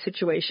type of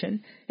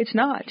situation. It's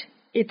not.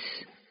 It's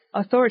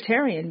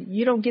authoritarian.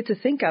 You don't get to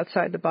think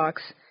outside the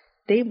box.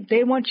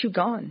 They want you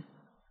gone.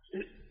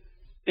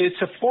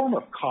 It's a form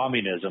of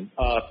communism.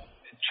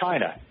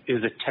 China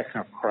is a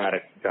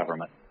technocratic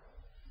government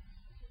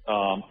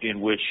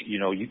in which,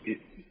 you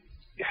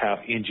have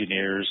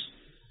engineers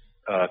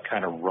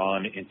kind of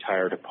run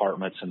entire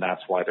departments, and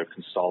that's why they're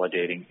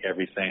consolidating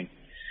everything.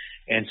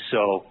 And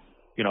so,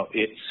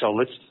 so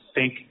let's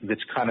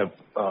kind of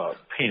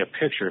paint a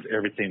picture of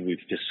everything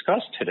we've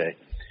discussed today.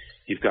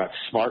 You've got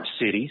smart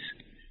cities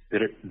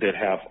that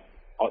have,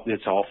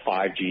 it's all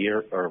 5G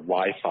or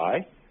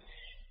Wi-Fi,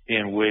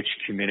 in which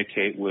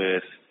communicate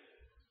with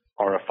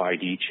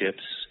RFID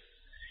chips,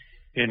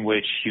 in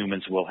which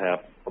humans will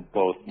have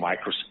both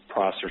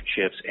microprocessor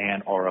chips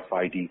and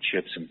RFID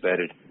chips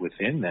embedded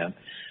within them.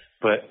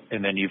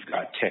 And then you've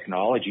got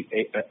technology,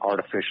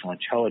 artificial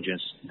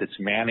intelligence that's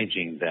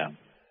managing them.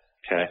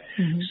 Okay.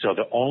 Mm-hmm. So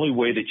the only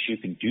way that you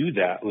can do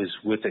that was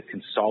with a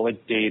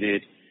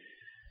consolidated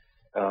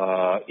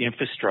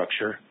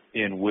infrastructure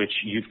in which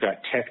you've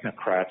got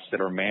technocrats that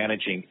are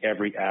managing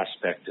every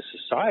aspect of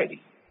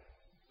society.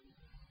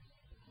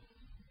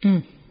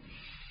 Mm.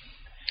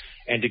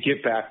 And to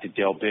get back to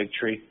Del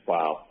Bigtree,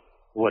 wow,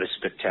 what a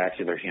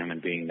spectacular human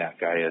being that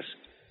guy is.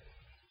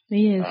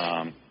 He is.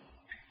 I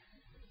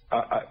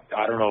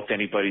don't know if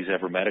anybody's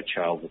ever met a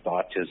child with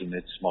autism.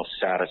 It's the most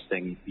saddest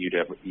thing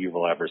you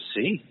will ever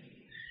see.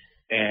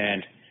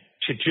 And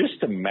to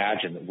just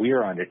imagine that we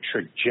are on a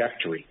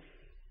trajectory,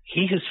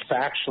 he has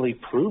factually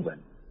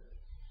proven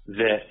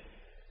that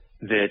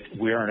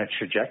we are on a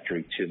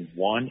trajectory to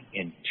 1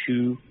 in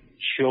 2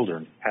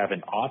 children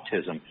having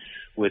autism,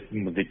 with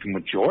the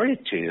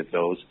majority of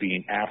those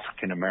being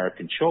African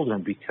American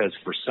children, because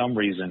for some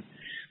reason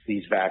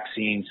these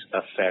vaccines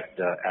affect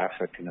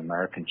African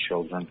American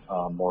children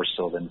more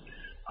so than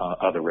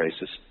other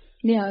races.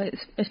 Yeah,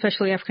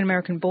 especially African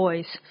American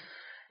boys.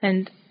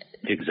 And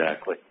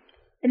exactly.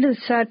 And the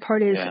sad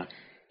part is,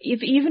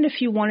 even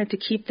if you wanted to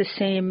keep the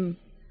same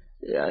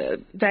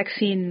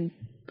vaccine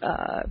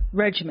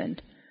regimen,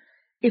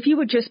 if you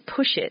would just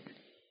push it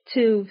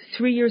to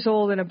 3 years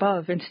old and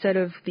above instead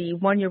of the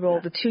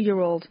 1-year-old, the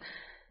 2-year-old,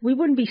 we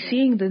wouldn't be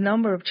seeing the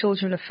number of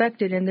children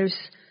affected. And it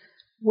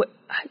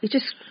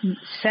just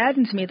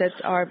saddens me that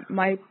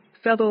my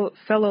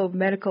fellow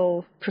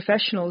medical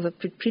professionals, the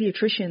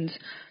pediatricians,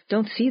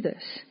 don't see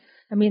this.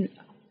 I mean,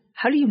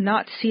 how do you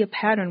not see a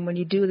pattern when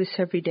you do this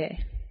every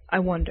day? I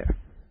wonder.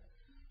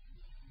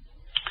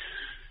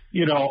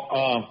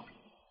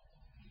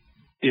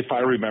 If I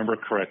remember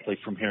correctly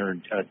from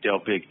hearing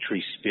Del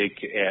Bigtree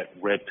speak at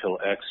Red Pill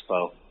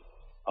Expo,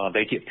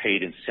 they get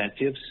paid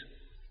incentives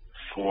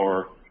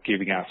for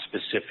giving out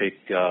specific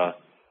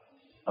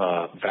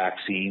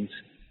vaccines.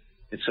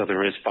 And so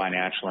there is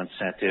financial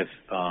incentive,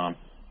 and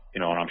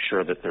I'm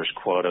sure that there's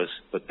quotas,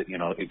 but,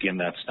 again,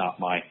 that's not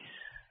my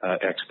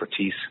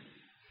expertise.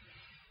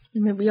 I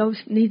mean, we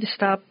always need to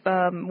stop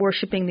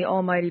worshiping the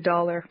almighty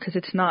dollar, because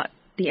it's not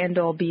the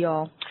end-all,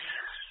 be-all.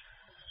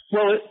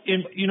 Well,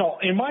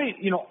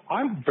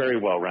 I'm very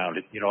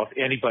well-rounded. If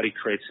anybody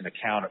creates an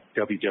account at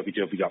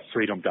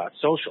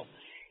www.freedom.social,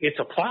 it's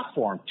a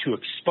platform to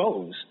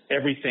expose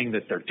everything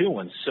that they're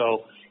doing.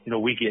 So,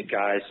 we get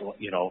guys,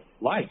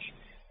 like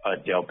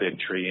Del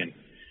Bigtree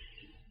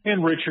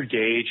and Richard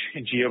Gage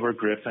and Giover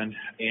Griffin,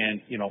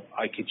 and,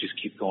 I could just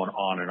keep going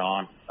on and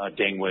on,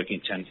 Dane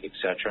Wigington, et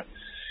cetera,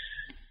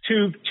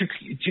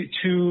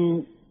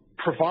 to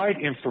provide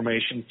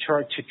information,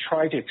 to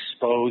try to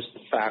expose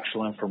the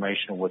factual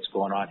information of what's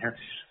going on here.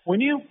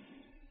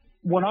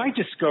 When I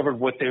discovered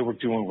what they were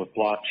doing with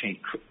blockchain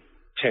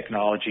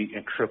technology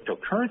and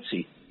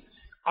cryptocurrency,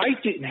 I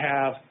didn't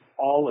have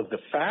all of the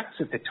facts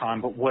at the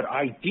time, but what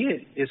I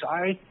did is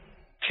I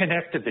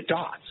connected the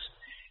dots,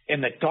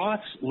 and the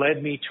dots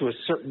led me to a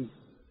certain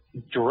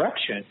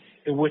direction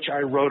in which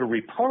I wrote a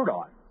report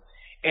on.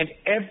 And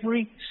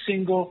every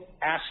single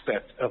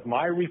aspect of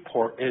my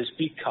report has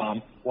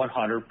become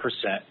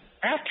 100%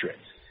 accurate.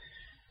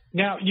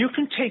 Now, you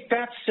can take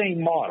that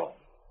same model,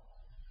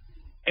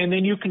 and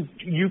then you can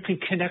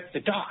connect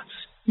the dots.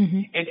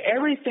 Mm-hmm. And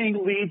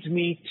everything leads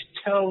me to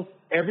tell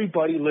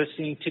everybody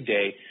listening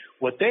today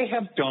what they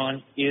have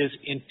done is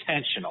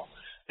intentional.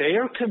 They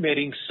are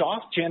committing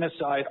soft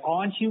genocide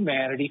on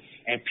humanity,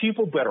 and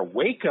people better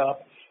wake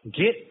up,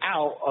 get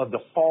out of the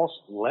false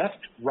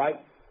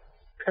left-right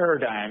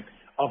paradigm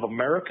of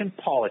American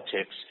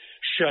politics,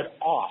 shut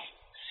off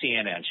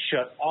CNN,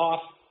 shut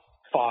off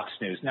Fox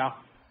News. Now,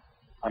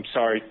 I'm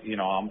sorry,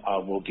 I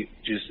will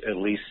just at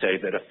least say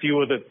that a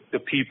few of the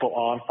people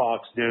on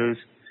Fox News,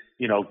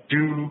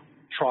 do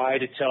try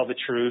to tell the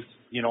truth.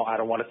 I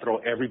don't want to throw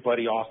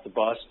everybody off the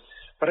bus,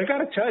 but I got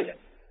to tell you,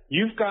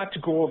 you've got to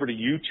go over to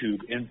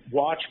YouTube and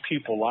watch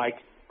people like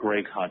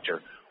Greg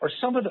Hunter or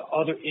some of the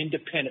other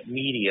independent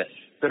media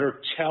that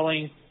are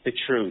telling the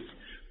truth.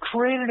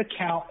 Create an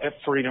account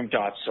at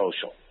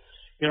freedom.social.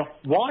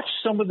 Watch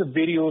some of the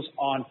videos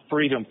on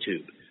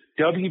FreedomTube,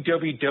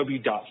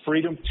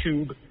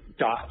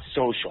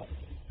 www.freedomtube.social.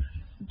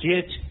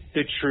 Get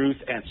the truth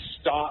and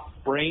stop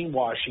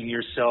brainwashing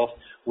yourself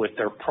with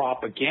their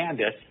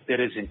propaganda that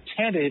is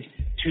intended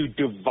to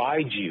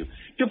divide you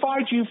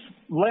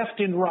left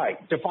and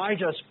right,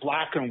 divide us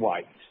black and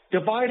white,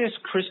 divide us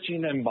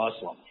Christian and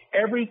Muslim.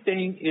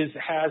 Everything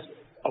has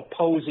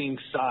opposing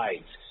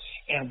sides.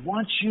 And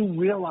once you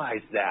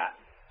realize that,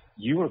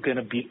 you are going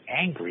to be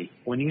angry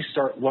when you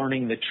start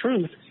learning the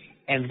truth,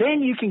 and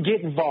then you can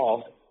get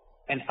involved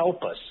and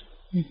help us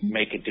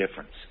make a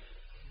difference.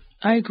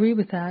 I agree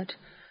with that.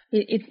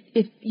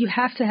 You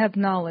have to have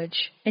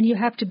knowledge, and you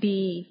have to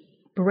be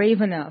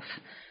brave enough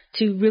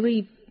to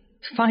really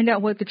find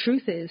out what the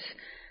truth is,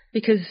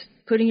 because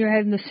putting your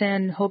head in the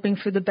sand, hoping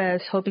for the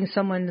best, hoping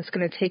someone is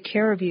going to take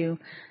care of you,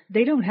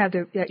 they don't have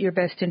your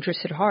best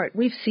interest at heart.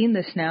 We've seen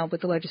this now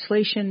with the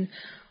legislation.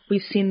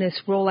 We've seen this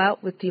roll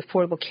out with the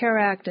Affordable Care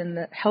Act and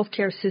the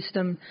healthcare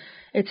system.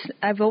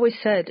 I've always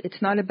said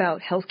it's not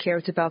about healthcare;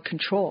 it's about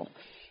control.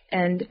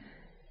 And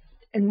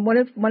one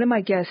of my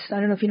guests, I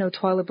don't know if you know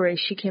Twyla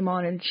Brace, she came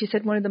on and she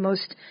said one of the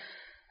most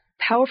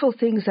powerful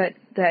things that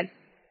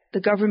the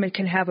government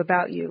can have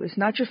about you is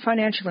not your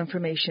financial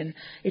information,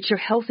 it's your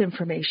health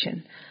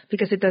information,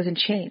 because it doesn't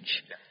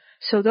change.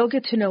 So they'll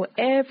get to know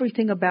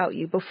everything about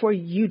you before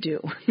you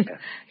do,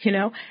 you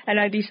know.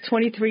 And these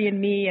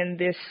 23andMe and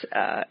this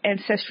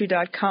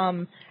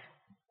Ancestry.com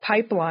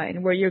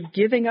pipeline where you're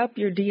giving up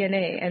your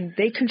DNA and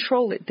they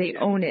control it, they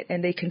own it,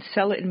 and they can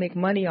sell it and make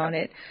money on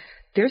it.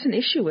 There's an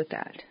issue with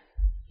that.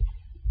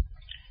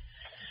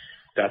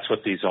 That's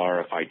what these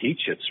RFID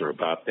chips are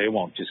about. They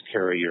won't just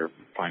carry your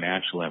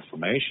financial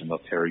information. They'll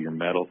carry your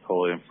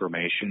medical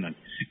information and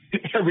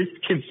every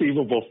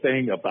conceivable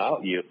thing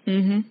about you.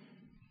 Mm-hmm.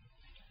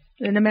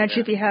 And imagine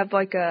if you have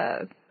like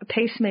a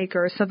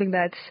pacemaker or something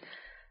that's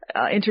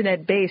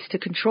internet-based to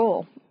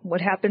control.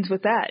 What happens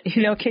with that?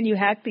 You know, can you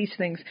hack these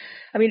things?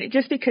 I mean,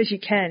 just because you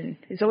can,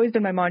 it's always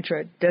been my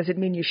mantra, doesn't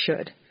mean you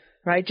should,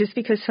 right? Just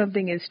because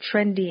something is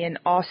trendy and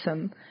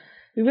awesome,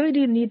 we really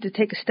do need to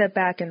take a step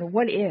back and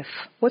what if?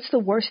 What's the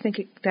worst thing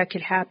that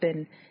could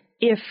happen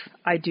if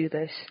I do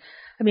this?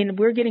 I mean,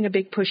 we're getting a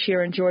big push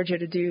here in Georgia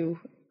to do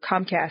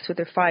Comcast with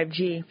their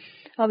 5G.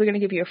 Oh, they're going to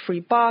give you a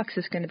free box.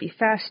 It's going to be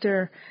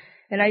faster.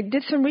 And I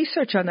did some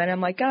research on that.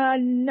 I'm like,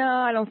 no,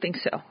 I don't think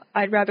so.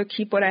 I'd rather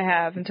keep what I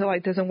have until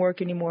it doesn't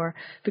work anymore,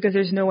 because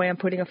there's no way I'm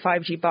putting a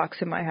 5G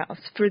box in my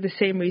house for the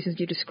same reasons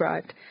you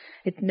described.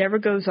 It never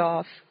goes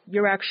off.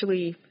 You're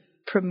actually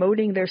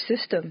promoting their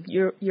system.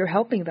 You're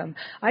helping them.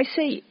 I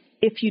say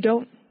if you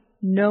don't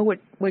know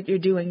what you're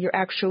doing, you're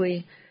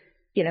actually,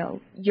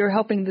 you're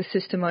helping the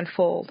system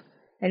unfold.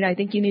 And I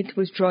think you need to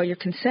withdraw your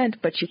consent,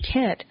 but you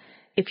can't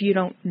if you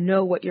don't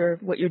know what you're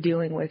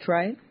dealing with,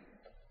 right?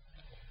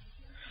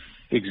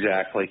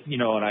 Exactly.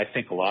 And I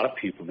think a lot of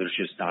people, there's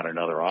just not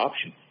another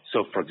option.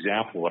 So, for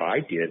example, what I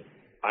did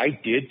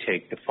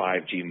take the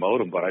 5G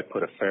modem, but I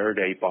put a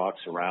Faraday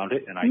box around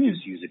it, and I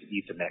just use an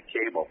Ethernet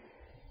cable.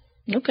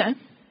 Okay.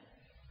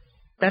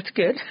 That's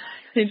good.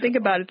 I didn't think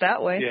about it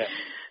that way. Yeah.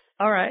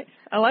 All right.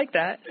 I like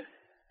that.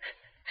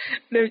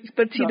 There's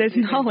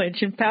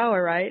knowledge and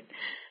power, right?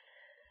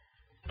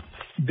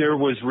 There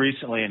was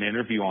recently an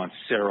interview on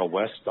Sarah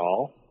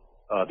Westall.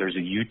 There's a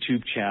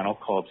YouTube channel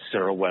called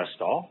Sarah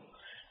Westall.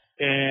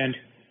 And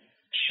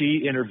she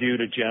interviewed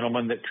a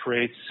gentleman that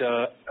creates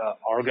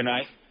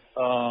argonite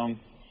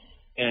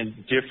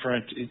and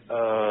different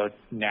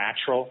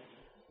natural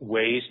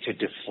ways to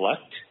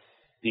deflect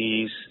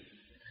these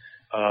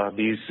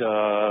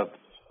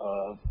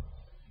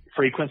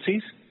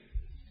frequencies.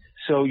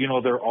 So,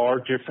 there are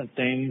different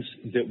things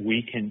that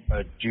we can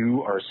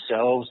do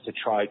ourselves to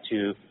try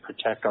to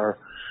protect our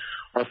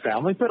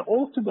family. But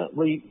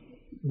ultimately,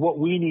 what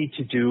we need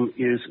to do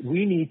is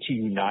we need to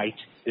unite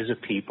as a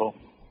people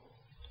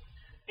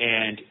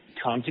and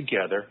come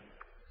together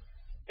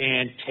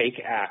and take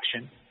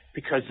action,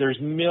 because there's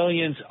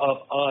millions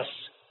of us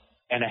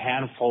and a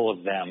handful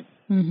of them.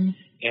 Mm-hmm.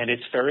 And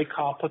it's very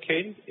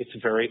complicated. It's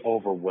very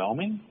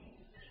overwhelming.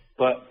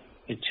 But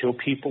until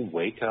people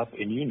wake up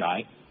and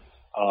unite,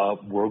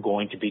 we're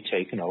going to be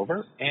taken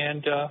over,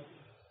 and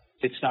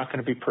it's not going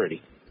to be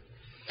pretty.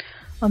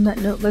 On that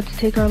note, let's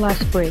take our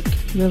last break.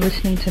 You're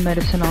listening to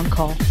Medicine on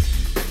Call.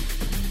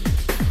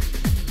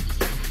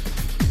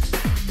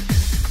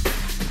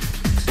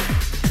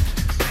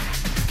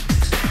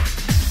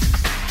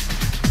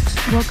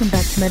 Welcome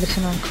back to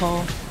Medicine on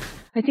Call.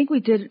 I think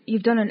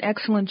you've done an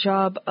excellent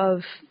job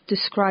of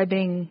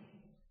describing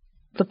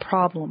the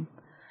problem.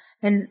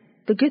 And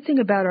the good thing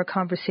about our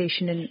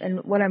conversation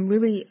and what I'm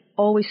really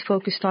always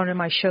focused on in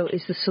my show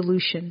is the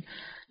solution.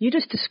 You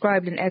just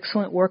described an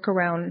excellent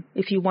workaround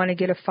if you want to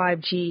get a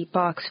 5G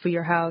box for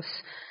your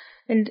house.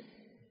 And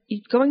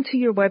going to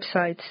your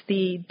websites,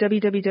 the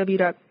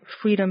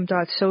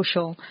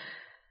www.freedom.social,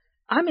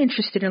 I'm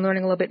interested in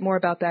learning a little bit more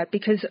about that,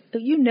 because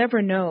you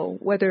never know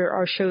whether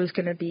our show is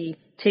going to be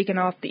taken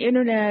off the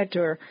internet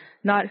or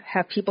not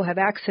have people have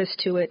access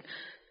to it.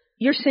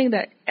 You're saying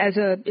that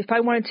if I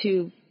wanted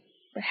to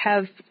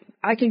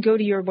I can go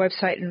to your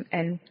website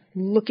and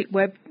look at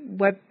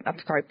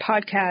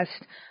podcasts,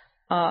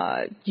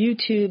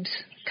 YouTube's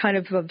kind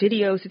of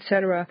videos,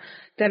 etc.,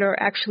 that are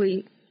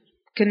actually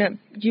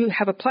you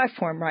have a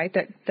platform, right,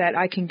 that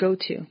I can go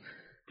to?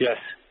 Yes.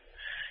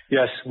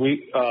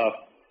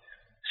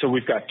 So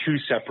we've got two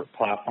separate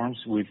platforms.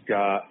 We've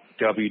got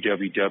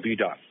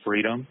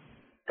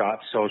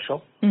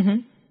www.freedom.social.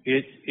 Mm-hmm.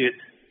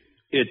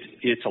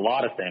 It's a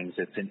lot of things.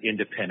 It's an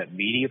independent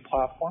media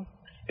platform.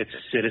 It's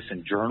a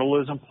citizen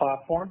journalism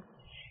platform.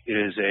 It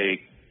is a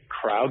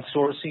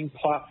crowdsourcing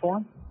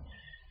platform.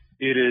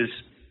 It is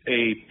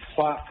a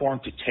platform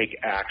to take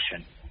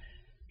action.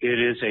 It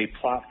is a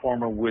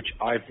platform in which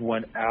I've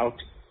went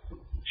out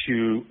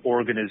to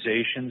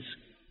organizations,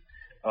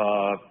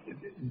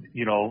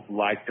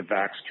 like the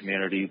Vax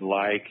community,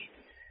 like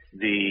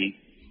the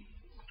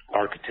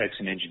Architects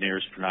and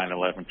Engineers for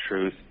 9/11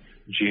 Truth,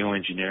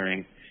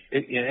 Geoengineering,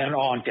 and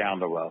on down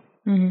the road,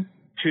 mm-hmm.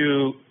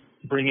 to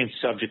bring in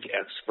subject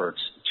experts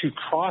to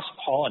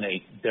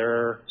cross-pollinate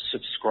their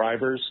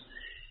subscribers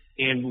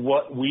in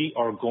what we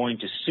are going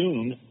to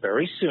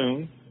very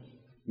soon,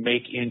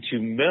 make into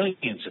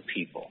millions of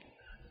people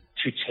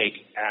to take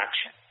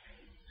action.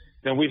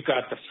 Then we've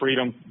got the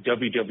Freedom,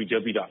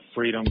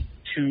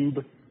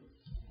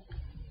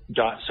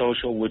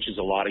 www.freedomtube.social, which is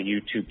a lot of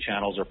YouTube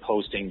channels are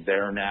posting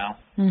there now.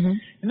 Mm-hmm.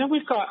 And then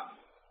we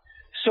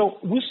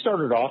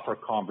started off our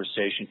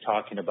conversation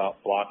talking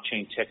about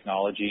blockchain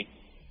technology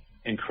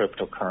and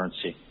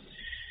cryptocurrency.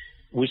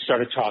 We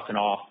started talking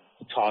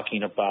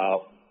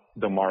about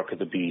the mark of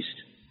the beast.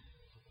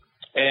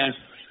 And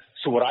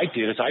so what I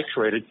did is I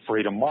created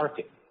Freedom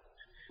Market.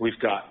 We've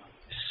got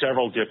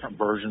several different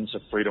versions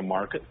of Freedom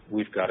Market.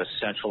 We've got a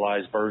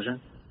centralized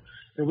version,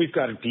 and we've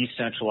got a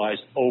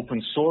decentralized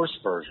open source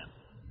version.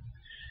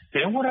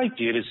 Then what I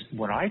did is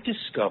when I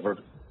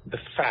discovered the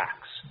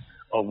facts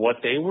of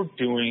what they were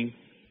doing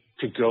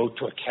to go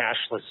to a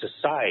cashless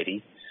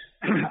society,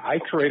 I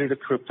created a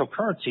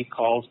cryptocurrency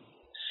called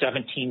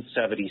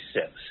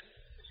 1776.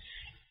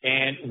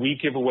 And we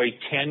give away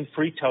 10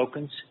 free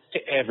tokens to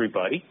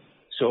everybody.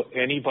 So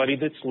anybody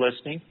that's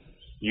listening,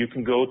 you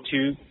can go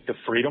to the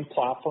Freedom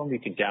platform. You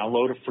can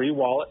download a free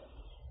wallet.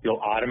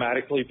 You'll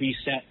automatically be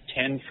sent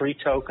 10 free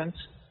tokens.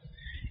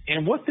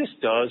 And what this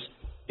does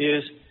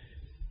is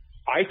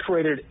I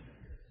created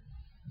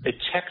a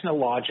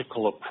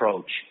technological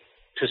approach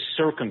to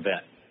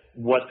circumvent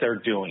what they're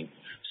doing.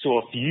 So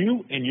if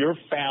you and your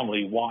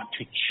family want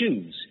to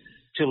choose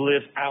to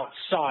live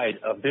outside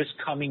of this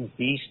coming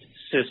beast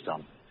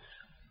system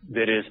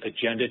that is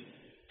Agenda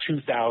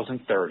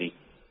 2030,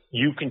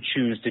 you can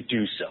choose to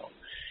do so.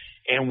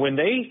 And when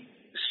they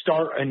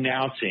start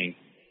announcing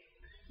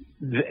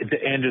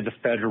the end of the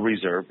Federal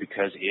Reserve,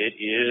 because it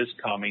is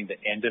coming, the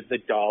end of the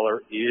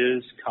dollar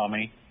is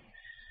coming,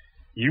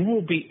 you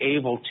will be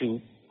able to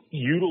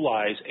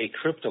utilize a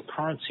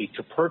cryptocurrency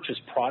to purchase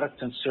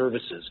products and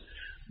services,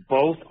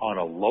 both on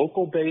a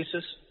local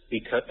basis,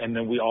 and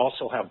then we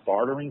also have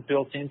bartering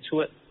built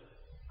into it.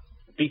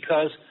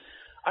 Because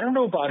I don't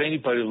know about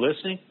anybody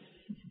listening,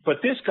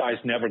 but this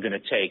guy's never going to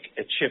take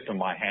a chip in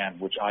my hand,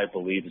 which I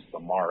believe is the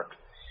mark.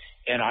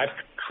 And I've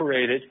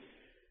created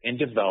and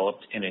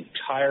developed an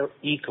entire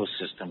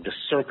ecosystem to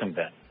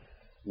circumvent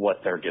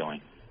what they're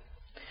doing.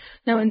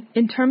 Now,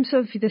 in terms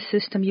of the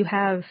system, you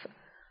have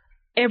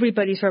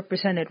everybody's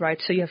represented,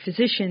 right? So you have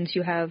physicians,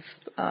 you have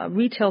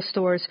retail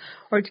stores,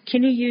 or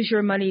can you use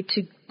your money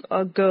to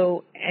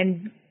go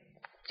and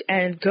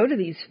go to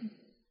these,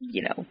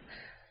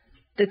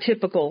 the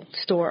typical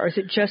store, or is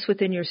it just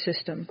within your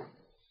system?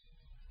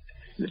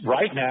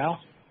 Right now,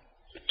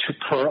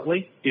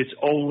 currently, it's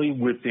only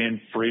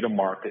within Freedom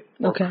Market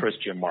or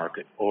Christian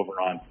Market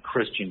over on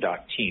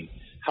Christian.team.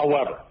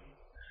 However,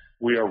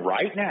 we are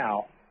right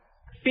now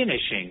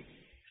finishing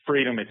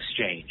Freedom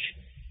Exchange.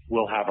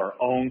 We'll have our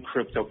own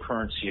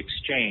cryptocurrency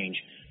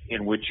exchange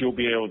in which you'll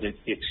be able to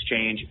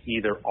exchange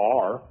either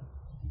our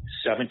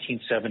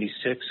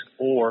 1776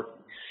 or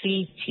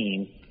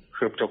C-Team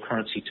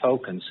cryptocurrency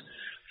tokens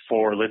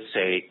for, let's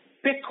say,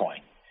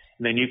 Bitcoin.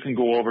 And then you can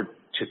go over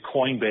to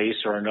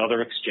Coinbase or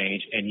another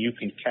exchange and you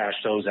can cash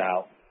those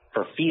out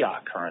for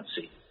fiat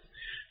currency.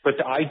 But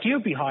the idea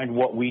behind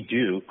what we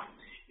do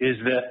is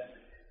that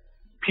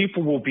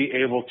people will be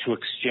able to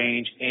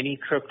exchange any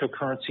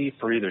cryptocurrency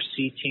for either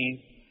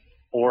C-Team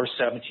or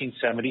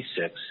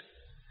 1776.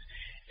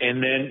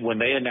 And then when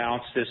they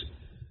announce this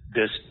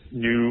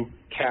new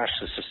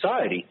cashless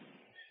society,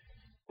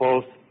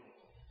 both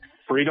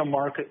Freedom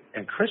Market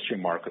and Christian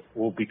Market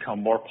will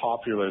become more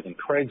popular than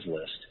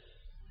Craigslist.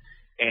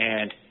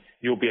 And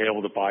you'll be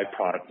able to buy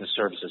product and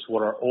services.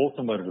 What our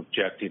ultimate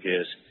objective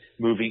is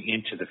moving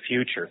into the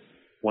future,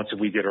 once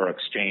we get our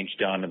exchange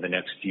done in the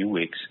next few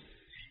weeks,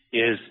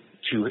 is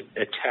to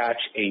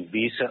attach a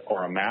Visa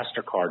or a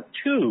MasterCard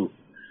to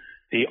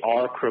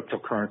our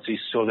cryptocurrency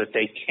so that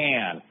they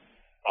can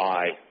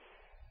buy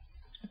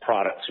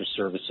products or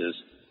services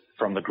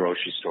from the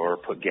grocery store or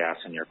put gas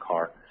in your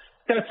car.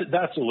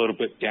 That's a little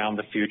bit down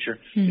the future.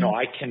 Mm-hmm.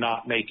 I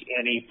cannot make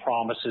any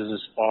promises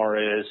as far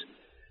as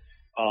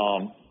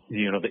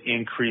the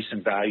increase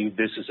in value.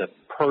 This is a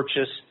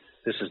purchase.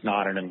 This is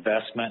not an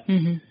investment.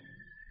 Mm-hmm.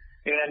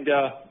 And,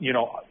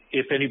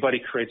 if anybody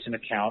creates an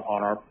account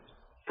on our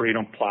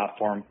Freedom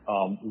platform,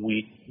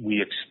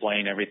 we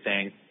explain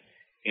everything,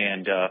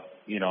 and,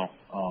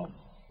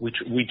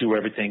 we do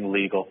everything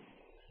legal.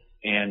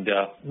 And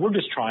we're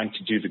just trying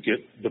to do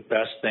the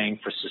best thing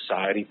for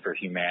society, for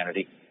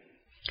humanity.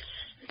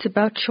 It's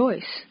about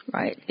choice,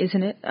 right?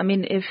 Isn't it? I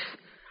mean, if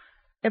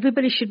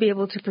everybody should be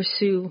able to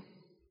pursue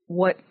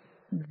what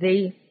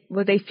they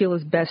feel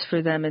is best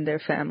for them and their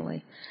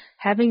family.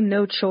 Having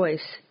no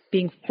choice,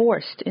 being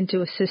forced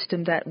into a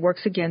system that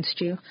works against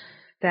you,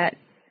 that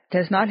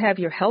does not have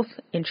your health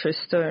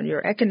interests or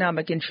your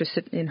economic interests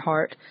in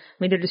heart. I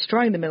mean, they're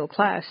destroying the middle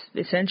class,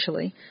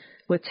 essentially,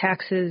 with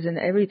taxes and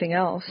everything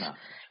else. No.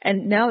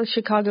 And now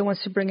Chicago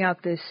wants to bring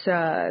out this,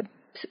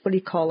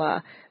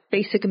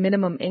 basic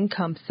minimum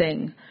income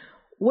thing.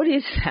 What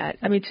is that?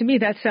 I mean, to me,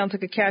 that sounds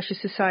like a cashless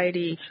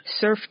society,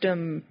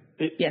 serfdom,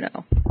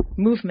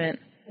 movement.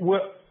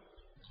 Well,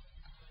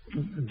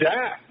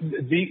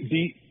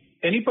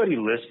 anybody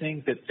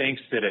listening that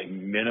thinks that a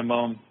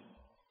minimum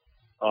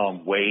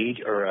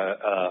wage or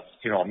a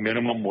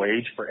minimum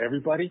wage for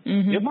everybody,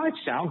 it might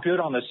sound good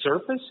on the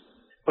surface,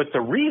 but the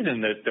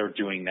reason that they're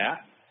doing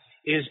that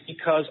is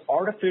because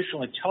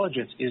artificial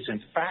intelligence is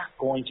in fact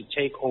going to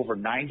take over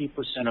 90%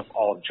 of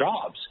all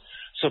jobs.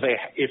 So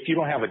if you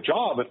don't have a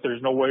job, if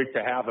there's no way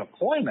to have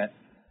employment,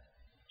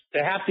 they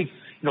have to,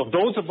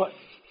 those of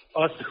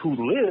us who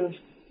live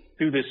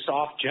through this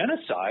soft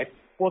genocide,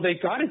 well,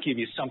 they've got to give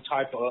you some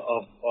type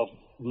of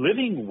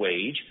living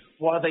wage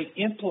while they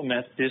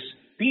implement this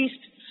beast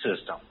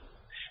system.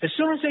 As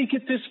soon as they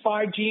get this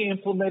 5G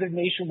implemented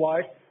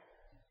nationwide,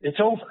 it's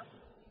over.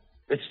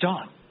 It's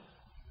done.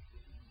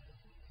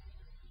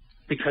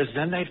 Because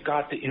then they've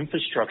got the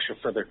infrastructure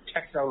for their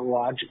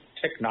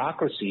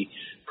technocracy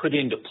put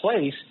into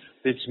place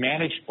that's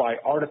managed by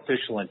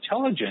artificial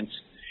intelligence.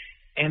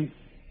 And,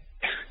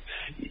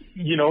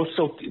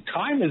 so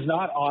time is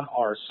not on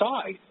our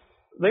side.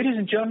 Ladies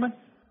and gentlemen,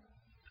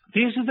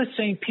 these are the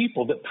same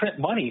people that print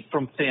money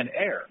from thin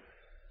air.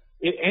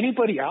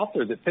 Anybody out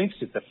there that thinks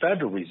that the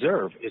Federal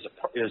Reserve is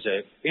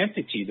an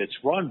entity that's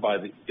run by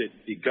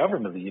the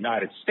government of the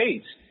United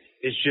States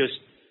is just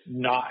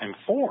not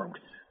informed.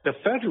 The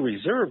Federal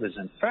Reserve is,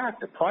 in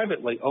fact, a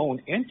privately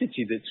owned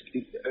entity that's,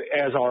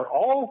 as are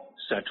all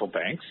central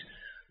banks,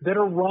 that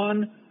are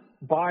run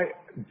by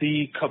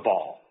the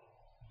cabal,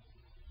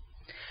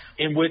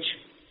 in which,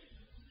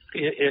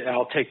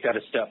 I'll take that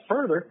a step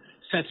further,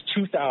 since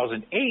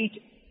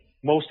 2008,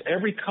 most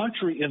every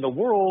country in the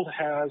world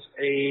has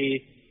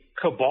a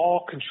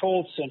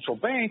cabal-controlled central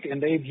bank,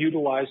 and they've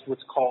utilized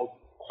what's called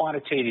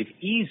quantitative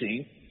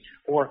easing,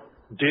 or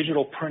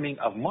digital printing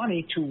of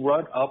money, to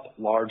run up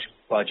large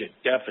budget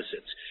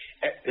deficits.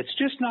 It's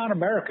just not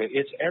America.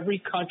 It's every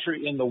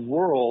country in the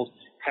world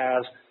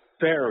has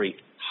very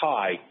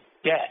high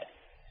debt.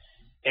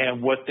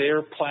 And what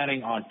they're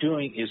planning on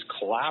doing is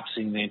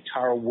collapsing the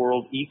entire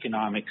world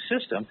economic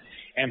system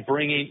and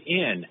bringing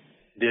in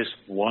this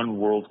one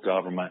world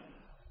government,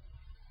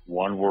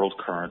 one world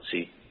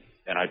currency.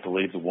 And I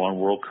believe the one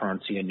world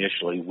currency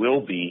initially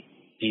will be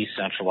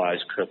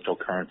decentralized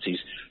cryptocurrencies.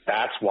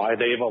 That's why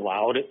they've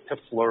allowed it to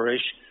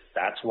flourish.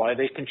 That's why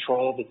they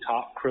control the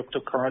top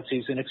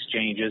cryptocurrencies and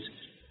exchanges.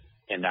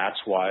 And that's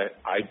why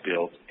I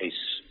built a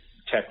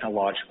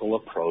technological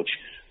approach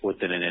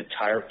within an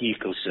entire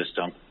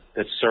ecosystem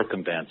that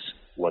circumvents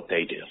what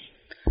they do.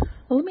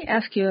 Well, let me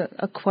ask you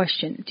a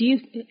question.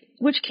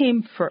 Which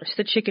came first,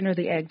 the chicken or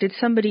the egg? Did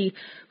somebody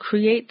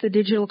create the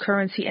digital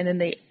currency and then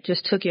they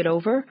just took it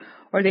over?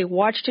 Or they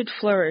watched it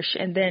flourish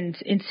and then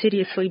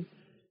insidiously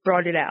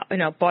bought it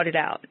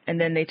out, and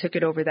then they took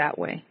it over that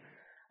way?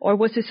 Or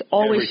was this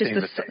always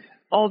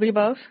all the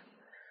above?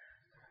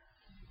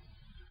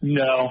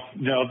 No.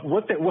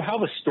 How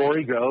the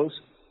story goes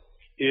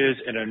is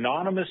an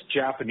anonymous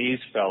Japanese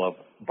fellow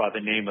by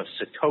the name of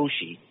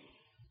Satoshi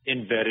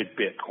invented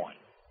Bitcoin.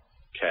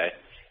 Okay.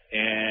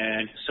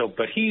 And so,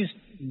 but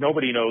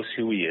nobody knows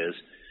who he is.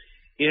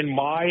 In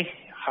my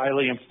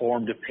highly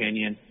informed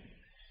opinion,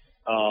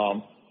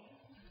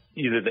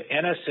 either the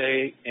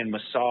NSA and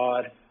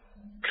Mossad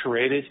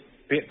created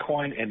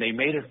Bitcoin and they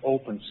made it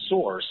open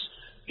source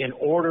in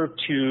order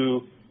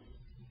to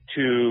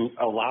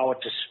allow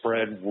it to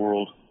spread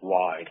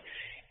worldwide.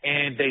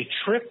 And they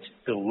tricked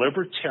the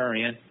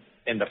libertarian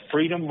and the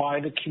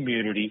freedom-minded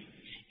community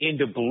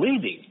into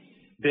believing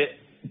that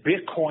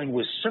Bitcoin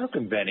was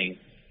circumventing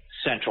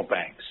central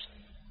banks.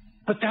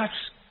 But that's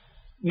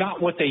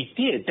not what they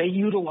did. They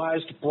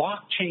utilized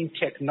blockchain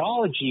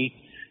technology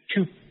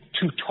to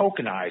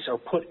tokenize or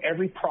put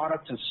every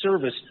product and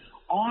service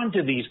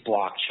onto these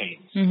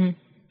blockchains. Mm-hmm.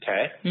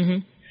 Okay? Mm-hmm.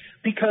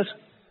 Because,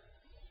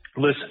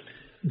 listen,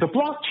 the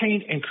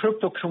blockchain and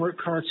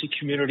cryptocurrency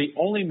community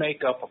only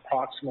make up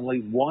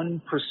approximately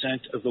 1%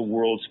 of the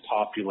world's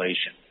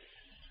population.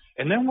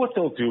 And then what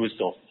they'll do is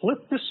they'll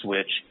flip the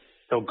switch,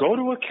 they'll go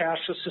to a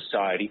cashless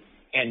society,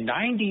 and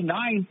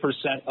 99%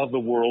 of the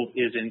world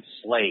is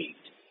enslaved.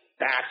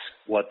 That's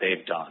what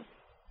they've done.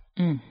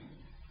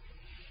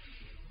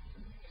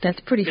 That's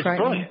pretty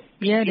frightening.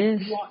 Brilliant. Yeah, it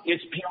is.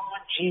 It's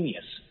beyond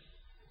genius.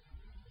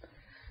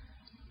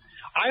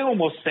 I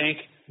almost think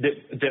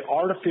that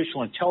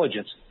artificial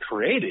intelligence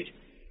created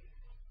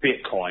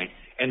Bitcoin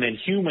and then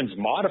humans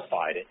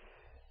modified it.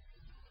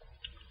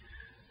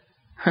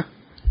 Huh.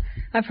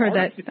 I've heard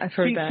that.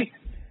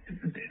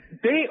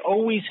 They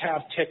always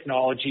have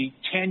technology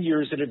 10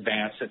 years in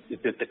advance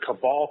that the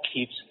cabal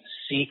keeps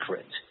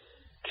secret.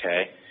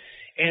 Okay?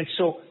 And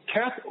so,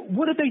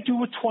 what did they do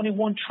with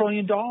 $21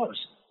 trillion?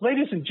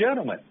 Ladies and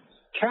gentlemen,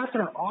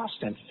 Catherine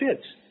Austin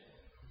Fitts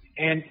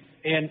and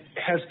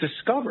has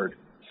discovered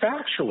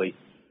factually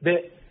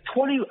that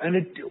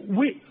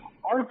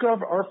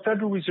our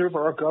Federal Reserve,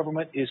 our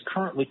government, is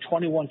currently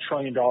 $21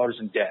 trillion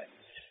in debt.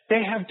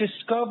 They have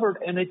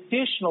discovered an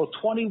additional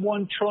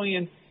 $21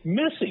 trillion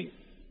missing.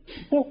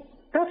 Well,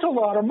 that's a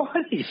lot of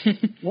money.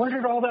 Where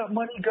did all that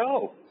money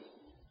go?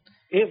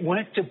 It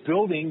went to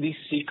building these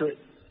secret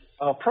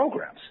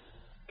programs,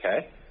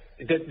 okay,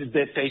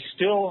 that they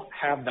still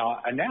have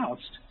not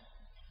announced,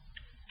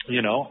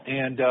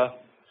 and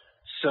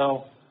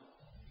so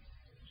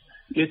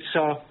it's,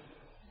 I'm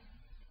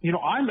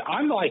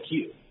like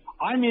you.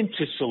 I'm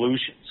into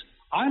solutions.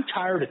 I'm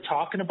tired of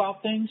talking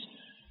about things,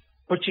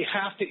 but you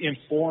have to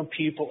inform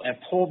people and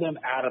pull them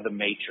out of the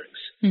matrix.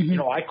 Mm-hmm.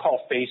 I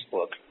call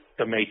Facebook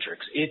the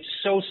matrix. It's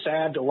so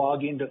sad to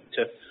log into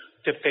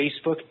to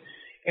Facebook.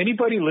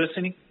 Anybody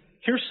listening,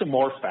 here's some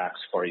more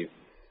facts for you.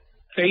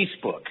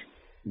 Facebook,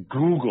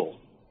 Google,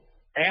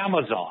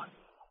 Amazon,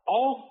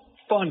 all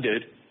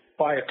funded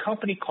by a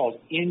company called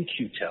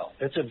In-Q-Tel.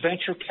 It's a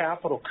venture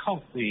capital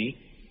company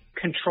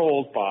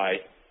controlled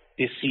by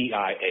the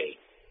CIA.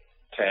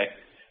 Okay?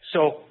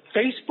 So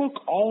Facebook,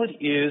 all it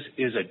is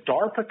a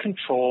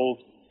DARPA-controlled,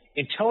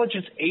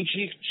 intelligence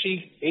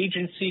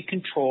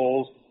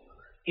agency-controlled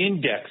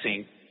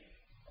indexing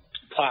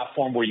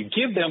platform where you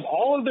give them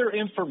all of their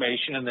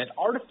information and then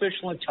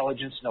artificial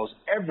intelligence knows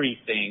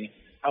everything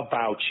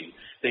about you.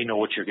 They know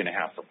what you're going to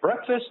have for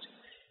breakfast,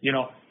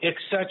 et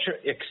cetera,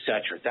 et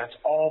cetera. That's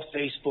all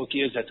Facebook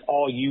is. That's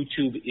all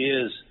YouTube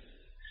is.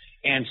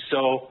 And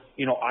so,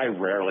 I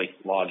rarely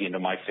log into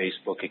my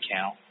Facebook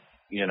account,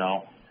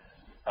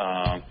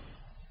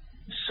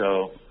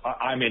 so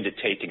I'm into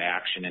taking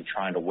action and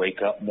trying to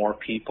wake up more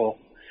people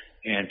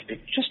and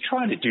just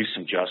trying to do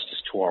some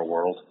justice to our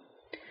world.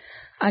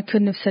 I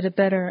couldn't have said it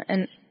better.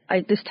 And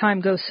this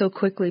time goes so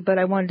quickly, but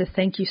I wanted to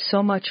thank you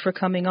so much for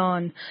coming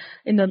on.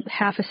 In the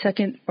half a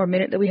second or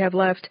minute that we have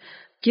left,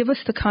 give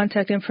us the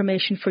contact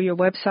information for your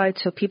website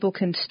so people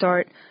can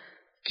start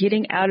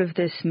getting out of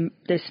this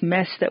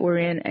mess that we're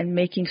in and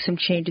making some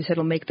changes that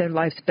will make their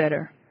lives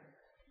better.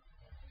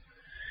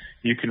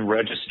 You can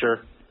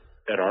register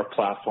at our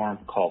platform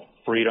called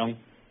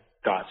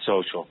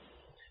freedom.social.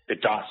 The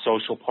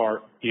 .social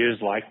part is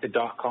like the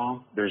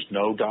 .com. There's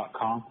no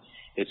 .com.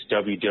 It's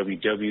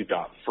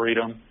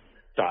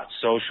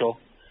www.freedom.social.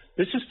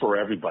 This is for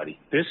everybody.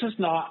 This is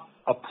not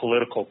a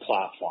political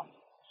platform.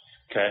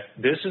 Okay?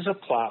 This is a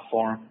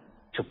platform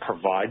to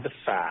provide the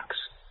facts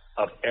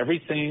of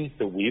everything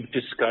that we've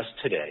discussed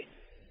today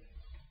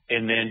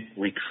and then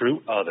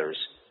recruit others,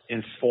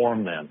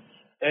 inform them,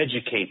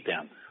 educate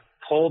them,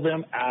 pull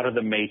them out of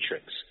the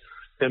matrix.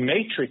 The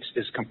matrix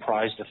is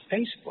comprised of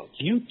Facebook,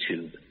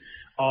 YouTube,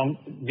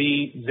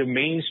 the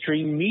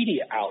mainstream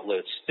media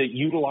outlets that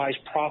utilize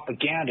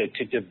propaganda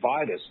to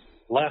divide us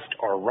left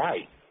or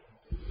right.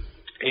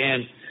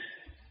 And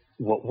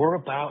what we're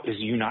about is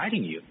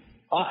uniting you,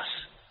 us,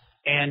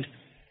 and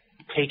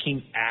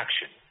taking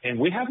action. And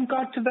we haven't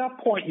got to that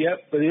point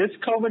yet, but it's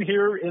coming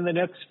here in the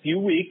next few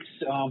weeks.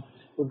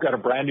 We've got a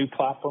brand new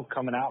platform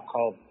coming out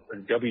called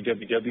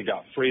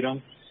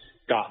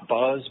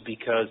www.freedom.buzz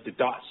because the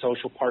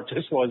 .social part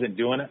just wasn't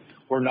doing it.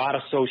 We're not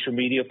a social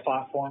media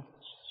platform.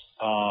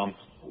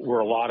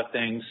 We're a lot of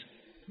things,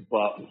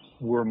 but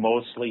we're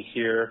mostly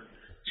here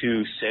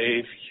to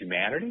save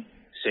humanity,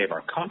 save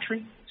our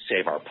country,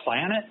 save our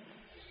planet.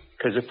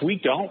 Because if we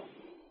don't,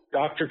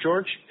 Dr.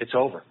 George, it's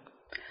over.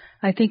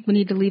 I think we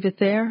need to leave it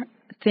there.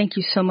 Thank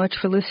you so much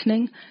for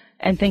listening,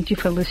 and thank you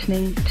for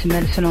listening to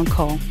Medicine on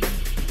Call.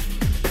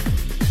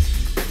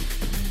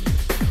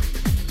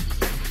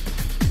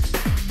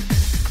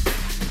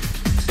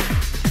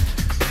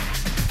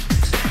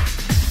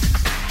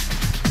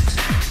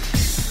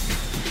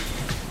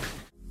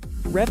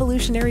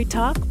 Revolutionary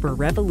talk for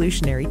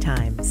revolutionary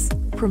times.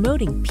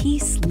 Promoting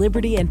peace,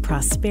 liberty, and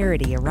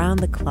prosperity around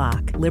the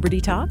clock.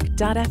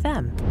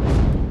 LibertyTalk.fm.